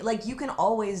 Yeah. You can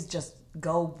always just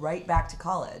go right back to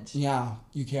college. Yeah,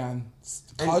 you can.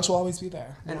 College will always be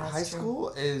there. And Yeah, that's high true. school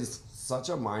is such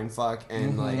a mind fuck,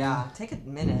 and like Yeah, take a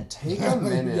minute. take a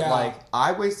minute. Yeah. Like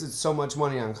I wasted so much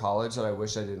money on college that I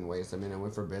wish I didn't waste. I mean, I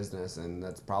went for business, and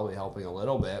that's probably helping a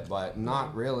little bit, but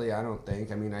not really. I don't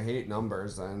think. I mean, I hate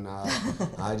numbers, and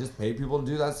I just pay people to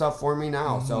do that stuff for me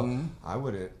now. So I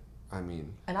wouldn't. I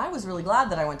mean, And I was really glad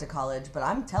that I went to college, but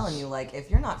I'm telling you, like, if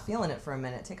you're not feeling it for a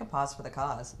minute, take a pause for the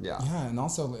cause. yeah. Yeah, and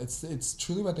also it's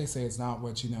truly what they say. It's not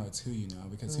what you know, it's who you know,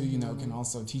 because who you know can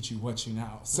also teach you what you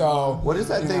know. So What is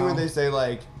that you thing where know. they say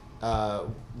like,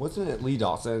 wasn't it Lee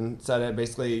Dawson said it?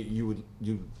 Basically, you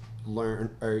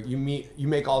learn or you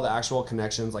make all the actual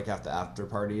connections like at the after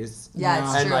parties. Yeah,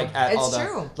 it's and true. like at It's all the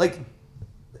true. like,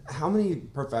 how many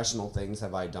professional things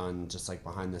have I done just like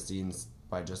behind the scenes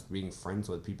by just being friends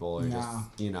with people or just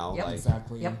Yep. like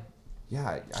Exactly. Yep.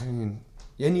 yeah. I mean,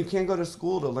 and you can't go to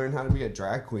school to learn how to be a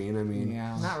drag queen. I mean,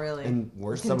 Yeah. Not really. And you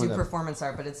worse, can some do of the performance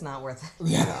art, but it's not worth it.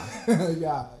 Yeah.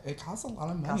 Yeah. It costs a lot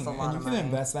of money. Costs a lot and you of can money.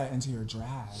 invest that into your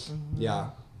drag. yeah.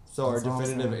 So That's our awesome.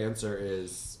 definitive answer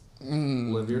is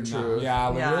live your truth. Yeah,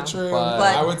 live your truth.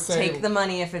 But I would say take the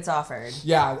money if it's offered.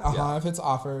 Yeah, if it's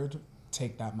offered,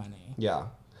 take that money. Yeah.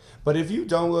 But if you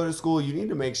don't go to school, you need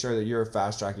to make sure that you're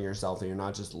fast tracking yourself and you're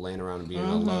not just laying around and being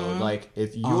a load. Like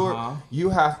if you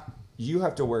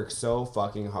have to work so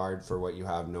fucking hard for what you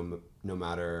have no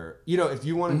matter, if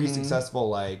you want to be successful,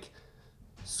 like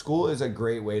school is a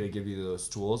great way to give you those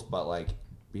tools, but like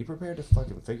be prepared to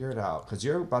fucking figure it out because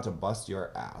you're about to bust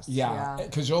your ass. Yeah,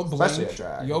 because you'll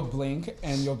blink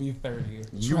and you'll be 30.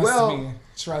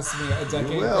 Trust me, a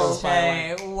decade goes by.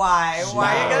 Hey, why?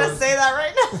 Why are you gonna say that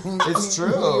right now? It's true.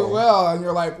 You will, and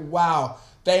you're like, wow,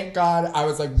 thank God I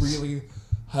was like really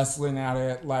hustling at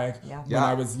it like when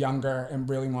I was younger and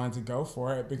really wanted to go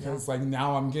for it because like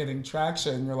now I'm getting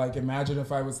traction. You're like, imagine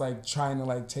if I was like trying to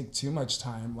like take too much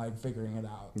time like figuring it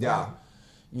out. Yeah.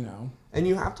 And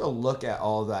you have to look at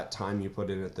all that time you put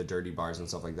in at the dirty bars and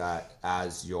stuff like that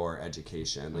as your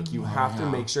education. Like you have to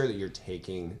make sure that you're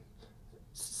taking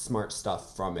smart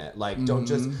stuff from it. Like don't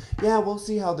just we'll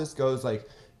see how this goes. Like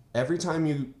every time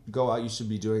you go out, you should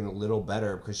be doing a little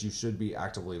better because you should be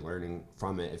actively learning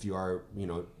from it if you are,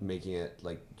 making it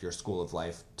like your school of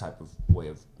life type of way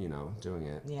of, doing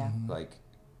it. Yeah. Like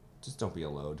just don't be a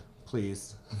load,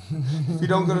 please. If you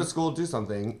don't go to school, do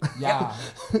something. Yeah.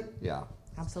 Yeah.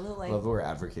 Absolutely. I love that we're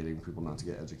advocating people not to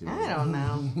get educated. I don't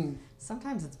know.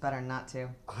 Sometimes it's better not to.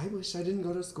 I wish I didn't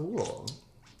go to school.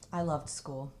 I loved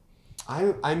school.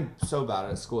 I'm so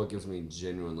bad at school. It gives me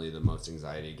genuinely the most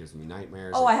anxiety. It gives me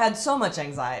nightmares. Oh, I had so much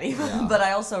anxiety, but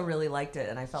I also really liked it,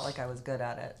 and I felt like I was good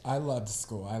at it. I loved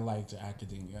school. I liked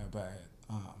academia, but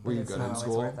were you good in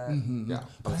school? Yeah,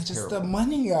 but I just terrible. the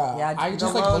money. I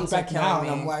just like look back now and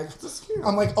I'm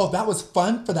like, oh, that was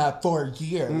fun for that 4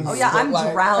 years. Oh yeah, I'm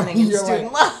drowning in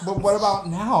student loan. But what about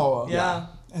now? Yeah.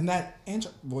 And that we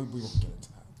won't get into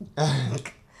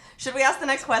that. Should we ask the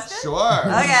next question? Sure.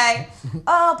 Okay.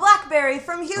 Blackberry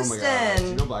from Houston. Oh my God.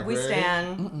 You know Blackberry? We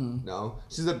stan. No.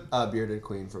 She's a bearded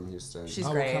queen from Houston. She's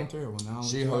We'll great. come through.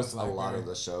 She hosts a lot of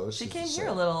the shows. She She's came the here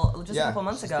shit. just a couple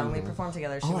months ago, and we performed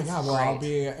together. She Oh my was God! great. Well, I'll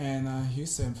be in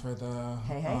Houston for the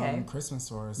Hey. Christmas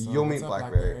tour. So You'll meet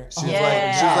Blackberry. She's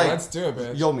like, let's do it,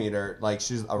 bitch. You'll meet her. Like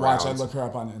she's around. Watch, I look her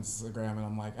up on Instagram, and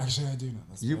I'm like, actually, I do know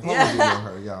this. You probably do know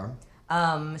her, yeah.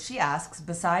 She asks,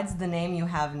 besides the name you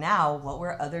have now, what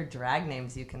were other drag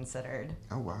names you considered?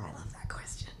 Oh wow. I love that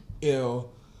question. Ew.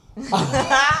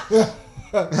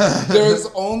 There's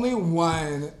only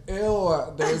one.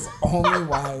 Ew. There's only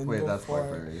one. Wait, that's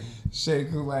Blackberry. Shea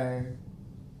Couleé.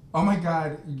 Oh my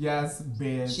God. Yes,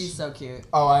 bitch. She's so cute.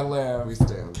 Oh, I live. We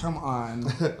stand. Come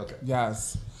on. Okay.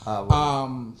 Yes.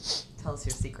 Tell us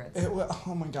your secrets.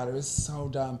 Oh my God, it was so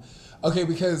dumb. Okay,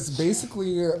 because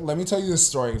basically, let me tell you the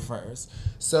story first.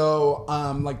 So,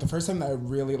 like the first time that I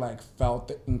really like felt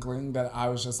the inkling that I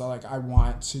was just like, I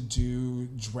want to do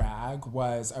drag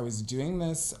was I was doing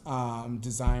this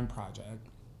design project.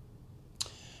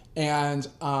 And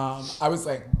I was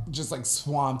like just like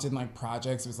swamped in like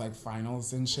projects. It was like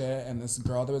finals and shit. And this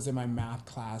girl that was in my math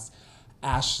class,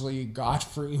 Ashley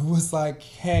Godfrey, was like,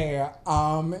 hey,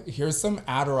 here's some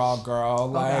Adderall, girl.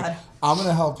 Like, God. I'm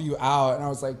gonna help you out. And I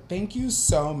was like, thank you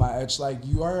so much. Like,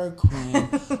 you are a queen.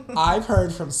 I've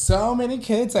heard from so many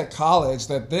kids at college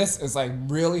that this is like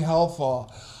really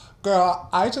helpful. Girl,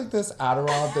 I took this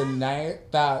Adderall the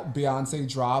night that Beyonce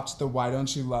dropped the Why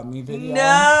Don't You Love Me video.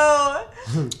 No!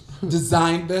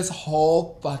 Designed this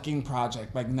whole fucking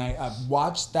project, like night up.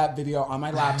 Watched that video on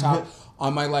my laptop,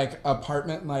 on my like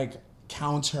apartment like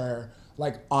counter,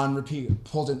 like on repeat.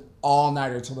 Pulled an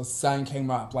all-nighter till the sun came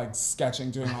up, like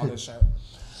sketching, doing all this shit.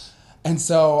 And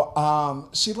so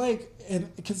she like,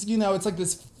 because it's like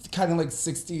this kind of like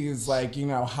 60s like,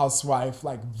 housewife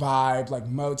like vibe, like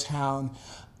Motown.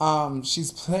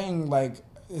 She's playing like,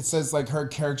 it says like her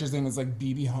character's name is like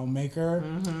BB Homemaker.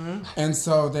 Mm-hmm. And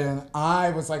so then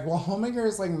I was like, well, Homemaker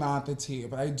is like not the tea,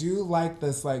 but I do like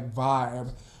this like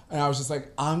vibe. And I was just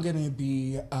like, I'm going to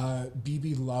be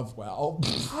BB Lovewell.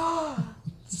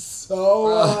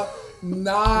 So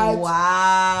not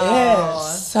it.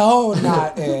 So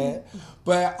not it.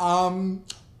 But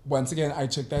once again, I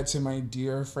took that to my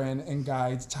dear friend and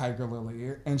guide, Tiger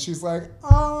Lily, and she's like, she's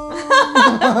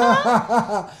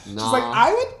like,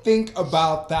 I would think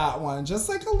about that one, just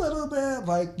like a little bit,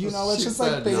 like, it's just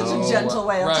like It's a gentle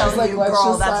way of telling you,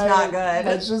 girl, that's not good.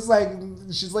 It's just like,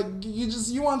 she's like,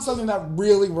 you want something that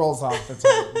really rolls off the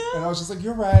tongue. And I was just like,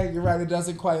 you're right, it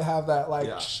doesn't quite have that, like,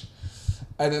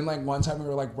 And then, like, one time we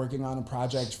were, like, working on a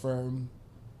project for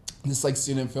this, like,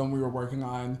 student film we were working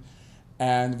on.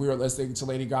 And we were listening to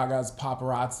Lady Gaga's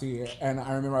Paparazzi. And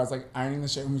I remember I was like ironing the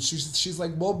shit. And she's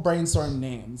like, we'll brainstorm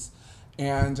names.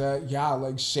 And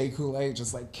like Shea Couleé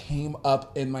just like came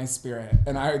up in my spirit,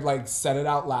 and I like said it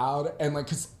out loud, and like,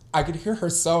 cause I could hear her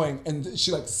sewing, and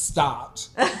she like stopped,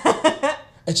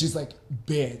 and she's like,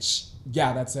 "Bitch,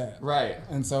 yeah, that's it." Right.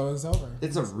 And so it was over.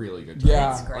 It's a really good drag.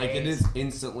 Yeah. It's great. Like, it is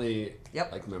instantly,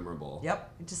 like, memorable.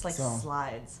 Yep. It just like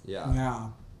slides. Yeah. Yeah.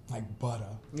 Like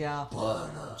butter. Yeah.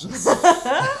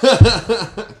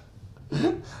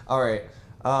 All right.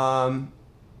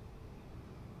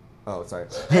 Oh, sorry.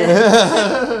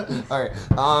 All right.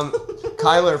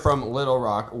 Kyler from Little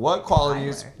Rock. What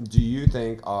qualities do you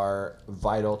think are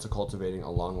vital to cultivating a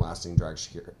long-lasting drag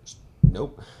Shakir?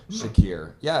 Nope.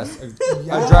 Shakir. Yes. A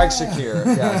drag Shakir.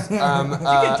 Yes. Did you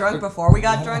get drunk before we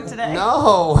got drunk today?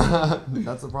 No.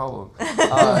 That's the problem.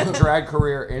 Drag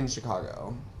career in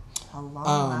Chicago. A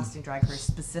long-lasting drag career,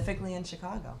 specifically in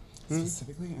Chicago.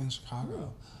 Specifically in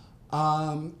Chicago.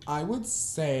 I would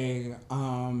say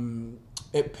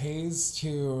it pays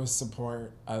to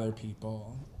support other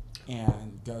people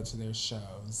and go to their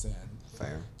shows and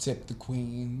tip the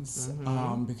queens,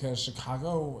 because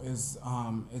Chicago is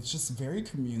it's just very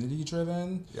community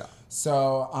driven. Yeah.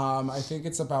 So I think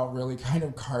it's about really kind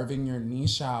of carving your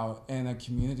niche out in a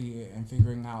community and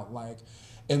figuring out like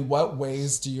in what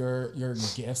ways do your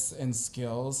gifts and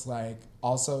skills like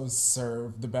also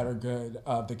serve the better good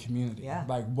of the community. Yeah.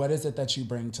 Like what is it that you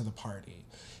bring to the party?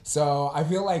 So I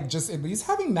feel like just at least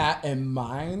having that in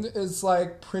mind is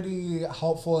like pretty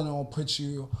helpful, and it will put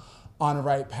you on a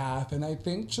right path. And I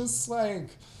think just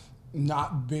like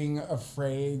not being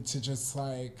afraid to just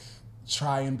like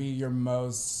try and be your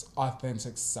most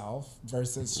authentic self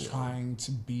versus trying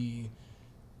to be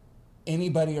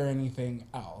anybody or anything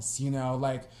else, you know,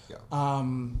 like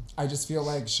I just feel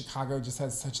like Chicago just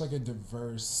has such like a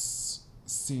diverse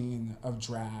scene of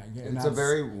drag, and it's a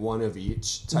very one of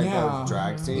each type of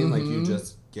drag scene. Like you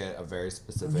just get a very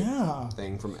specific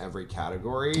thing from every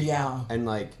category, and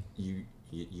like you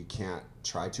can't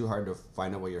try too hard to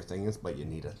find out what your thing is, but you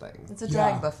need a thing. It's a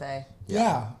drag buffet.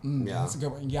 That's a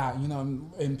good one. Yeah, you know,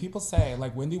 and people say,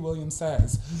 like Wendy Williams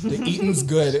says, the eating's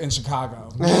good in Chicago.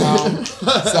 You know?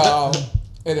 So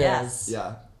it is.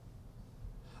 Yeah.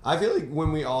 I feel like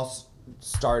when we all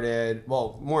started,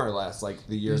 well, more or less, like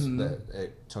the years that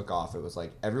it took off, it was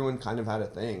like everyone kind of had a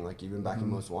thing. Like even back in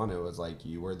Most Wanted, it was like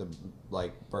you were the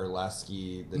like burlesque,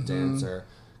 the dancer.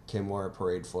 Kim wore a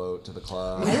parade float to the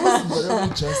club. I was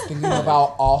literally just thinking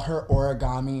about all her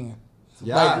origami.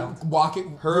 Yeah. Like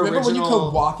walking. Remember when you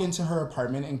could walk into her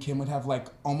apartment and Kim would have like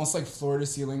almost like floor to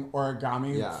ceiling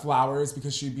origami flowers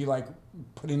because she'd be like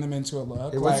putting them into a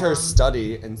look. It was her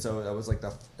study, and so that was like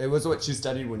it was what she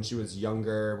studied when she was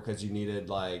younger, because you needed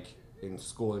like in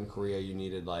school in Korea you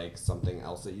needed like something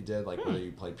else that you did, like whether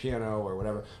you played piano or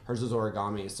whatever. Hers was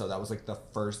origami, so that was like the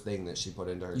first thing that she put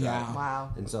into her drag.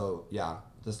 Wow. And so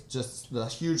just the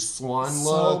huge swan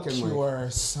look, and pure,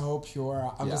 like, so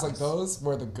pure. I'm just like, those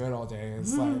were the good old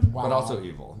days. Like, wow. But also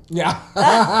evil. Yeah.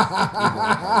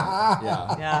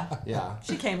 Yeah.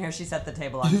 She came here. She set the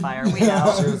table on fire. We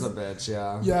know. She was a bitch.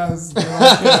 Yeah. Yes. Good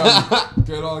old Kim.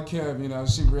 Good old Kim. You know,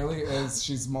 she really is.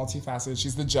 She's multifaceted.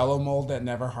 She's the Jello mold that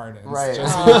never hardens. Right.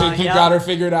 Just when you think you got her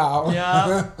figured out.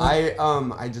 Yeah.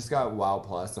 I just got WoW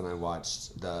Plus, and I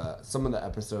watched some of the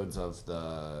episodes of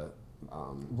the.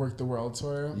 Work the World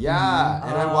Tour. Yeah,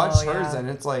 and I watched hers, and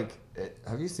it's like,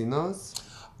 have you seen those?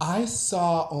 I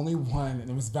saw only one, and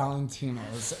it was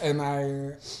Valentino's, and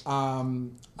I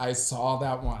saw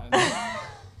that one.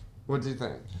 What do you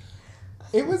think?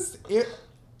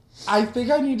 I think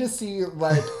I need to see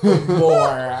like more.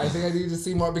 I think I need to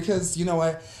see more because you know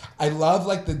what? I love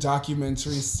like the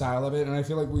documentary style of it, and I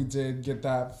feel like we did get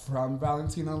that from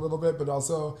Valentina a little bit, but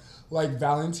also like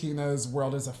Valentina's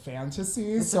world is a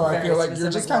fantasy, so I feel like you're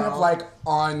just kind of like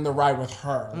on the ride with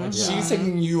her. Like she's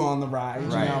taking you on the ride, you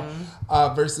know,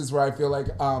 versus where I feel like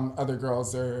other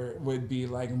girls would be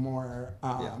like more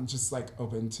just like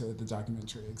open to the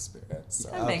documentary experience.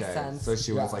 So. That makes sense. So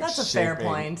she was like, that's a fair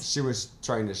point. She was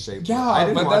trying to shape.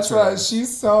 Yeah, but that's why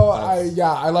she's so.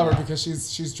 I love her because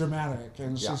she's dramatic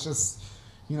and she's just.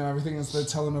 You know, everything is the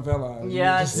telenovela.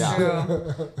 Yeah, it's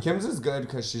true. Kim's is good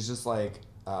because she's just like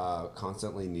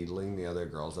constantly needling the other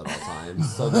girls at all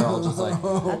times. So they're all just like...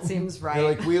 That seems right. They're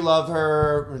like, we love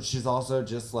her, but she's also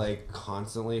just like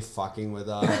constantly fucking with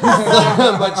us.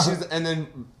 And then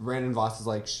Brandon Voss is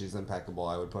like, she's impeccable.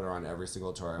 I would put her on every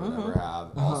single tour I would ever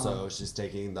have. Also, she's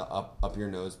taking the up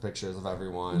your nose pictures of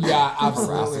everyone. Yeah,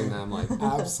 absolutely. Harassing them like...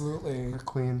 Absolutely. Her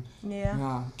queen.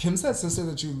 Yeah. Kim's that sister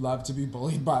that you love to be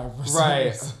bullied by.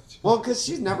 Right. Well, because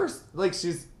she's never, like,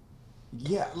 she's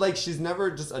Yeah, like she's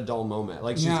never just a dull moment.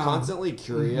 Like she's constantly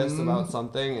curious about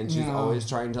something, and she's always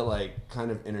trying to like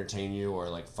kind of entertain you or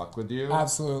like fuck with you.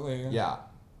 Absolutely. Yeah,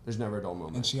 there's never a dull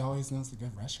moment. And she always knows the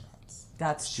good restaurants.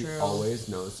 That's true. She always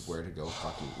knows where to go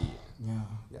fucking eat. Yeah.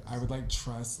 Yes. I would like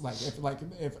trust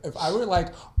if I were like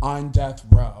on death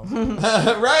row.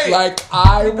 Right. Like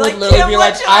I would like, literally Kim, be what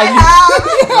like should I have?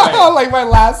 Right. Like my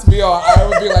last meal, I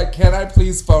would be like, can I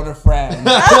please phone a friend?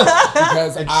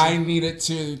 Because I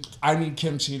need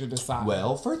kimchi to decide.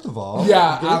 Well, first of all,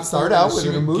 yeah, absolutely. Start out with she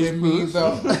a would give me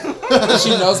the.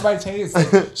 she knows my taste. Like,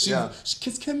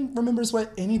 because Kim remembers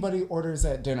what anybody orders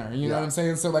at dinner. You know what I'm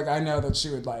saying? So like I know that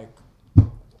she would like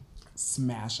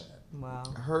smash it. Wow.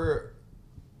 Her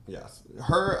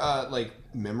like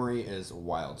memory is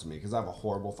wild to me because I have a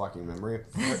horrible fucking memory.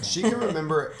 She can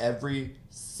remember every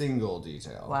single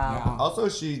detail. Wow. Yeah. Also,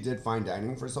 she did fine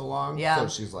dining for so long. Yeah. So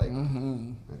she's like,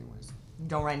 anyways.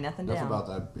 Don't write nothing Enough down. about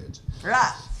that bitch.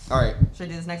 Right. All right. Should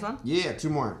I do this next one? Yeah, 2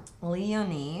 more.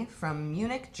 Leonie from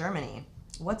Munich, Germany.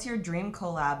 What's your dream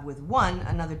collab with 1,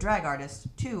 another drag artist,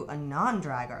 2, a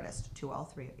non-drag artist, to all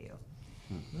 3 of you?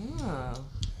 Oh.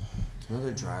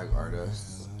 Another drag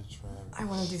artist. I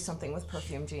want to do something with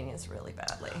Perfume Genius really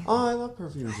badly. Oh, I love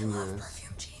Perfume Genius. I love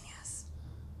Perfume Genius.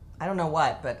 I don't know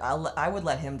what, but I would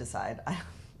let him decide.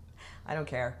 I don't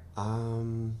care.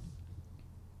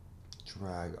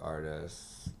 Drag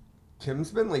artist.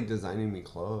 Kim's been like designing me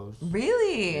clothes.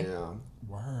 Really? Yeah.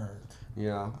 Word.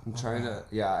 Yeah, I'm trying to.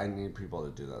 Yeah, I need people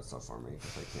to do that stuff for me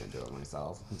because I can't do it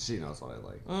myself. And she knows what I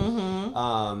like.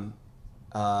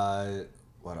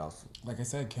 What else? Like I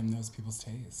said, Kim knows people's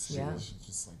tastes. Yeah. She's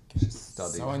just like She's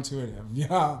studied. so intuitive.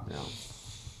 Yeah. Yeah.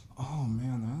 Oh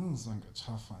man, that was like a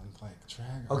tough one. Like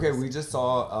drag. Okay, we just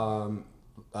saw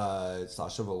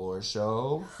Sasha Velour's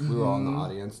show. We were all in the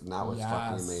audience, and that was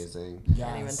fucking amazing. Yes.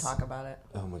 Can't even talk about it.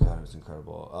 Oh my god, it was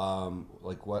incredible.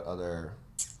 Like what other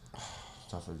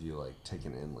stuff have you like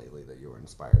taken in lately that you were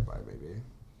inspired by? Maybe.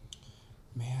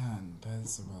 Man,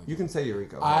 that's a really. You can say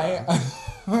Eureka. I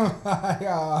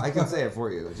can say it for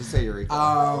you. Just say Eureka.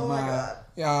 Oh my god.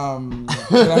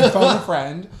 Can I phone a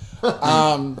friend?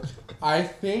 I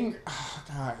think,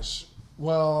 gosh.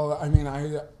 Well, I mean,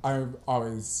 I'd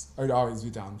always be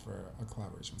down for a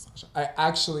collaboration with Sasha. I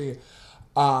actually,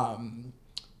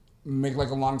 make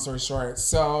like a long story short.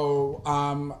 So,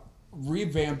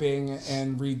 revamping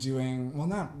and redoing, well,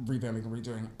 not revamping and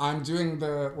redoing, I'm doing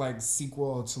the like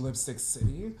sequel to Lipstick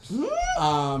City.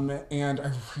 And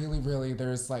I really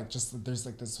there's like this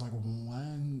like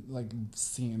one like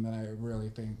scene that I really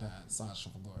think that Sasha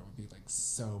Velour would be like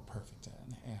so perfect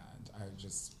in, and I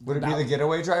just would it be the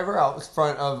getaway driver out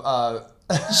front of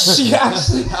she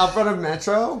actually out front of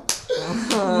Metro?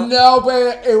 No,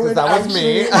 but it would that was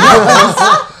me.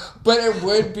 But it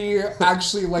would be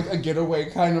actually like a getaway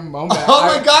kind of moment. Oh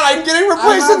my god, I'm getting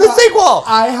replaced in the sequel!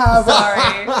 I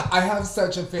have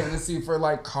such a fantasy for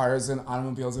like cars and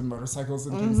automobiles and motorcycles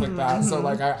and things like that. So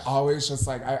like I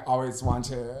always want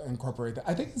to incorporate that.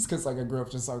 I think it's because like I grew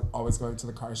up just like always going to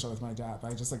the car show with my dad.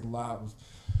 But I just like love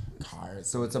cars.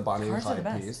 So it's a Bonnie and Cars are the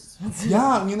Clyde best. piece.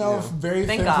 Yeah, you know, very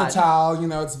Thank femme God. fatale, you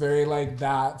know, it's very like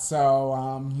that. So,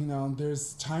 you know,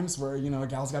 there's times where, you know, a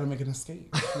gal's got to make an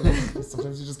escape. You know,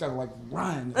 sometimes you just got to like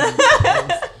run.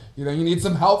 And, you know, you need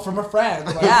some help from a friend.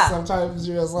 Like, sometimes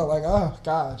you're just like, oh,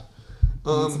 God,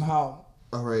 I need some help.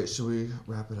 All right, should we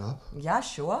wrap it up? Yeah,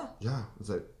 sure. Yeah,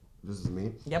 this is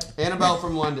me? Yep. Annabelle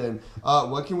from London.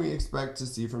 What can we expect to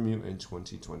see from you in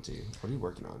 2020? What are you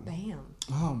working on? Bam.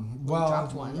 Well,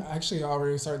 dropped one. Actually, I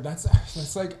already started. That's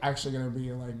like actually gonna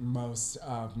be like most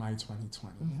of my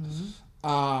 2020.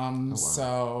 wow.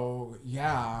 So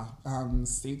yeah,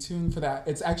 stay tuned for that.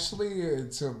 It's actually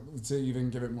to even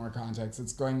give it more context.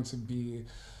 It's going to be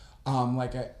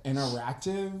like an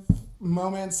interactive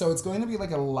moment. So it's going to be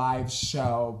like a live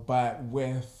show, but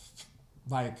with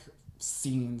like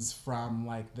scenes from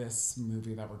like this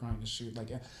movie that we're going to shoot, like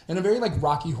in a very like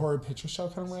Rocky Horror Picture Show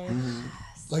kind of way.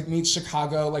 Like meets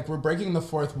Chicago, like we're breaking the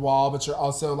fourth wall, but you're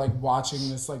also like watching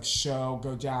this like show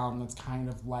go down. That's kind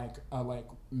of like a like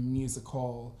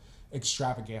musical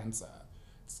extravaganza.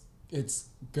 It's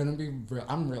gonna be real.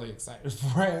 I'm really excited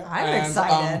for it. I'm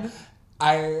excited.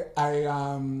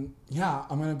 I'm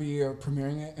gonna be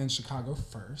premiering it in Chicago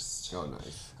first. Oh,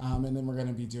 nice. And then we're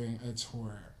gonna be doing a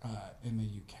tour in the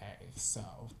UK. So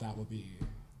that will be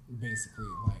basically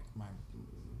like my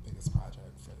biggest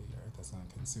project for the year. That's gonna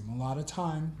consume a lot of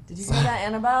time. Did you hear that,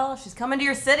 Annabelle? She's coming to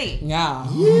your city. Yeah.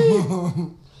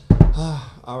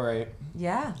 All right.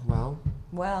 Yeah.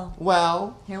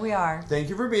 Well, Here we are. thank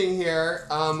you for being here.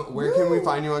 Where can we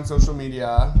find you on social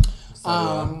media?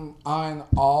 On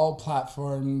all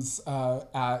platforms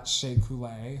at Shea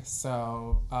Couleé,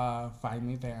 so find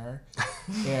me there.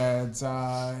 And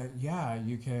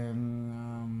you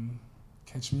can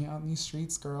catch me out in these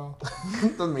streets, girl.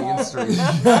 The main streets.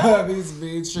 Yeah, these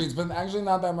main streets, but actually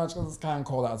not that much because it's kind of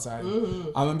cold outside.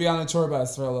 I'm gonna be on a tour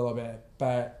bus for a little bit,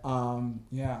 but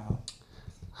yeah.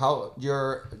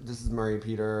 This is Murray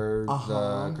Peter,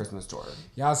 the Christmas tour.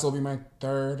 Yeah, so it'll be my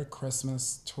 3rd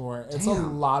Christmas tour. It's a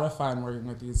lot of fun working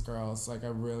with these girls. Like, I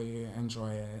really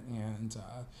enjoy it. And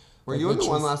were you in the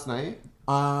one last night?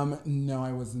 No,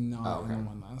 I was not in the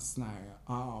one last night.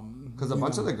 Because a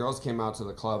bunch of the girls came out to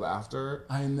the club after.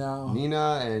 I know.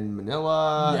 Nina and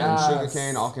Manila and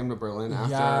Sugarcane all came to Berlin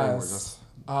after. Yes. And we're just...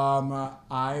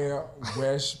 I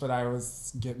wish, but I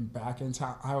was getting back in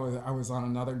town. I was on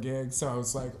another gig, so I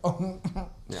was like, oh.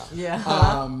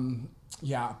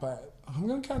 Yeah, but I'm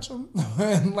gonna catch him.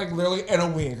 Like, literally in a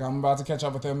week, I'm about to catch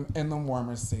up with him in the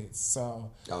warmer states.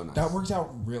 So nice. That worked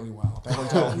out really well. That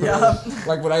worked out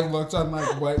Like, when I looked on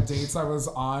like what dates I was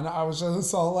on, I was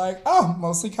just all like, oh,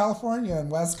 mostly California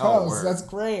and West Coast. That's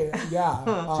great.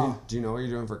 Yeah. Do you know what you're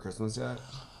doing for Christmas yet?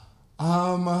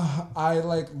 I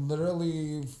like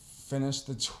literally finished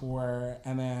the tour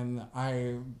and then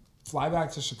I fly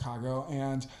back to Chicago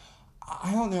and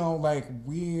I don't know, like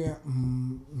we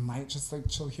might just like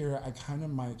chill here. I kind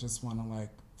of might just want to like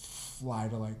fly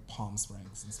to like Palm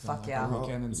Springs and spend a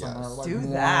weekend and somewhere like do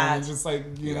warm that and just like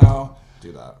you know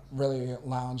do that really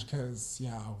lounge because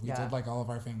we did like all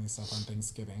of our family stuff on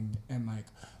Thanksgiving and like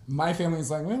my family's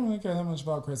like we don't really care that much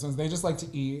about Christmas. They just like to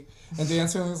eat and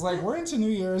Dan's family's like we're into New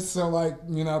Year's so like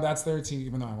you know that's their tea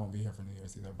even though I won't be here for New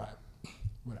Year's either but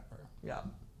whatever.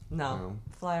 No,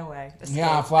 fly away.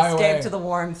 Escape to the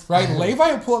warmth. Right, lay by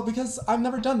a pool because I've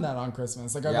never done that on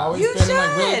Christmas. Like I've always been in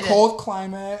like really cold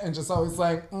climate and just always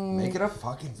like make it a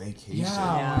fucking vacation.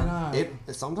 Yeah, why not? It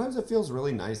sometimes it feels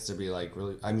really nice to be like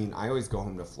really. I mean, I always go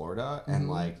home to Florida and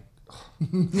like.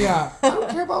 Yeah. I don't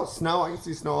care about snow. I can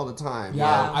see snow all the time.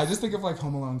 Yeah, I just think of like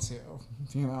Home Alone 2.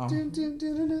 You know.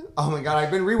 Oh my god,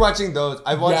 I've been rewatching those.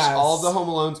 I've watched all of the Home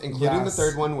Alones, including the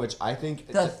third one, which I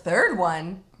think the third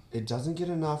one. It doesn't get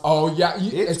enough. Oh yeah,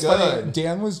 it's good. Funny.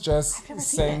 Dan was just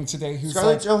saying today, who's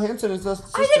Scarlett Johansson is the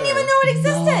sister. I didn't even know it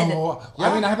existed. No. Yeah.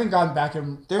 I mean, I haven't gone back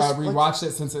and rewatched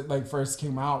it since it like first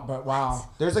came out. But wow,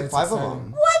 there's like 5 of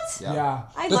them. What? Yeah,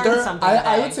 I learned something.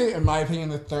 I would say, in my opinion,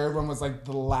 the third one was like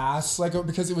the last, like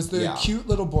because it was the cute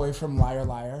little boy from Liar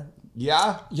Liar.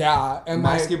 Yeah. Yeah. And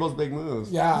Max Keeble's big move.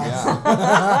 Yeah. Yeah.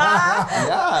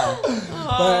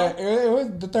 But it was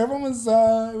the third one was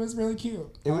it was really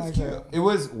cute. It was cute. It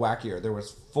was wackier. There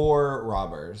was 4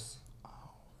 robbers.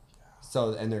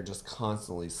 So and they're just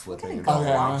constantly slipping. I'm gonna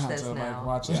go watch this now. Like,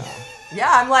 watch it. Yeah,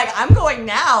 I'm like I'm going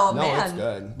now, no, man. No, it's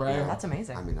good. Right. Yeah, that's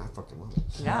amazing. I mean, I fucking love it.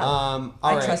 Yeah.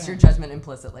 I trust your judgment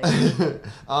implicitly.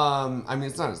 I mean,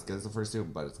 it's not as good as the first 2,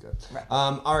 but it's good. Right.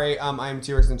 All right. I am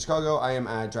T-Rex in Chicago. I am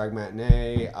at Drag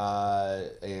Matinee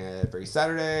every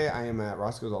Saturday. I am at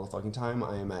Roscoe's all the fucking time.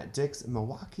 I am at Dick's in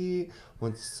Milwaukee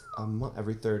once a month,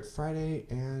 every 3rd Friday.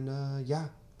 And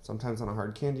sometimes on a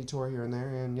hard candy tour here and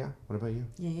there. And what about you?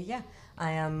 Yeah.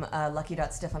 I am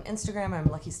lucky.stiff on Instagram. I'm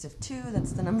luckystiff2.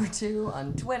 That's the number 2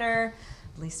 on Twitter.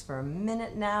 At least for a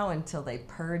minute now until they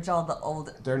purge all the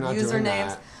old They're not usernames. doing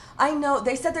that. I know.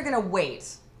 They said they're going to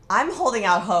wait. I'm holding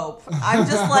out hope. I'm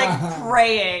just like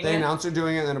praying. They announced they're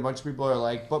doing it, and then a bunch of people are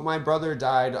like, but my brother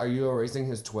died. Are you erasing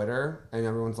his Twitter? And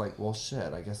everyone's like, well,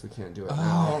 shit, I guess we can't do it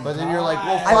now. But then you're like,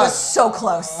 well, fuck. I was so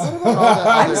close.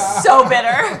 I'm so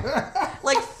bitter.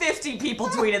 Like 50 people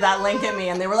tweeted that link at me,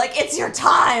 and they were like, it's your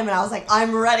time. And I was like,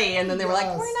 I'm ready. And then they were like,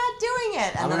 we're not doing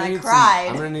it. And then I cried.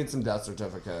 I'm going to need some death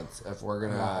certificates if we're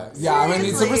going to... Yeah, I'm going to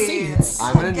need some receipts.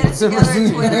 I'm going to need some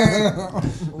receipts. Twitter.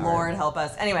 Lord help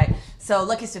us. Anyway, so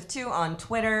luckystiff2 on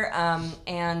Twitter.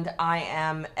 And I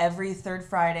am every 3rd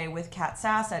Friday with Kat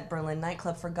Sass at Berlin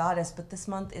Nightclub for Goddess. But this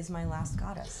month is my last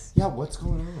Goddess. Yeah, what's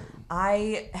going on?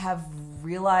 I have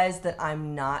realized that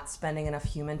I'm not spending enough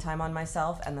human time on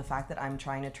myself, and the fact that I'm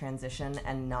trying to transition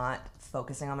and not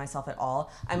focusing on myself at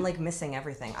all, I'm like missing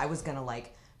everything. I was gonna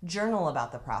like journal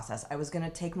about the process. I was gonna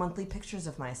take monthly pictures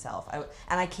of myself,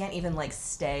 and I can't even like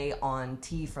stay on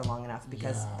tea for long enough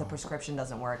because the prescription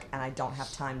doesn't work, and I don't have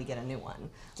time to get a new one.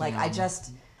 Like I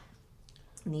just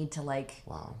need to like.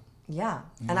 Wow. Yeah.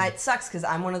 And it sucks because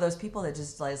I'm one of those people that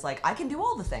just is like, I can do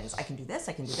all the things. I can do this.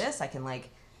 I can do this. I can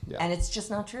like. Yeah. And it's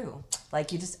just not true.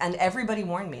 Like you just, and everybody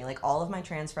warned me. Like all of my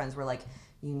trans friends were like,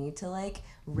 you need to like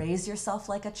raise yourself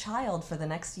like a child for the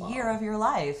next year of your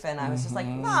life. And I was just like,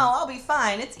 no, I'll be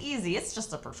fine. It's easy. It's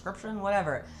just a prescription,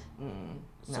 whatever.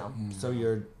 No. So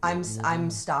you're... I'm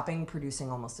stopping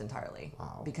producing almost entirely.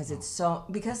 Because it's so...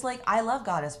 Because, like, I love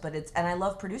Goddess, but it's... And I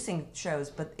love producing shows,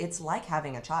 but it's like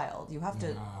having a child. You have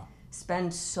to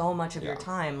spend so much of your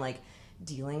time, like,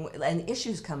 dealing with... And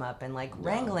issues come up and, like,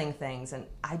 wrangling things. And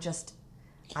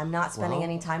I'm not spending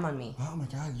any time on me. Oh my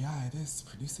God, yeah, it is.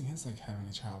 Producing is like having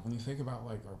a child. When you think about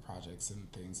like our projects and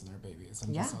things and our babies,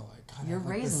 I'm just all like, God, you're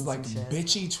raising like some shit.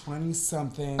 Bitchy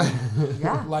 20-something,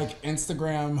 like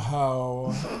Instagram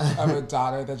hoe of a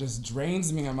daughter that just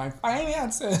drains me of my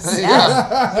finances.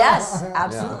 Yes,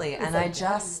 absolutely. And I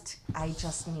just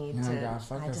need to.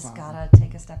 I just gotta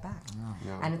take a step back.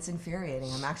 And it's infuriating.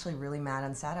 I'm actually really mad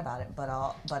and sad about it. But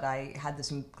I had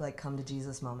this like come to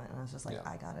Jesus moment, and I was just like,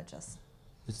 I gotta just.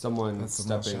 Is someone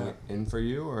stepping in for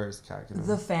you, or is Kat gonna...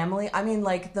 The family, I mean,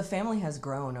 like, the family has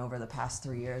grown over the past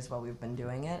 3 years while we've been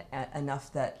doing it,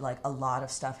 enough that, like, a lot of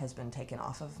stuff has been taken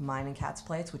off of mine and Kat's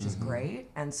plates, which is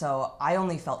great. And so I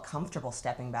only felt comfortable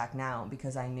stepping back now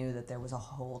because I knew that there was a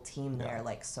whole team there,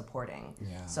 like, supporting.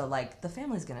 Yeah. So, like, the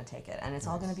family's going to take it, and it's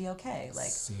all going to be okay. Like,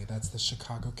 see, that's the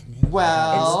Chicago community.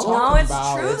 Well, it's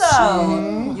true,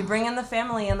 though. You bring in the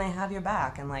family, and they have your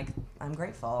back, and, like, I'm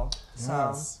grateful.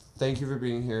 So... Thank you for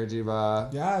being here,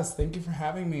 Diva. Yes, thank you for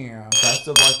having me. Best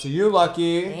of luck to you,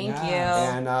 Lucky. Thank you.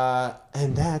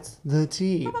 And that's the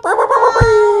tea.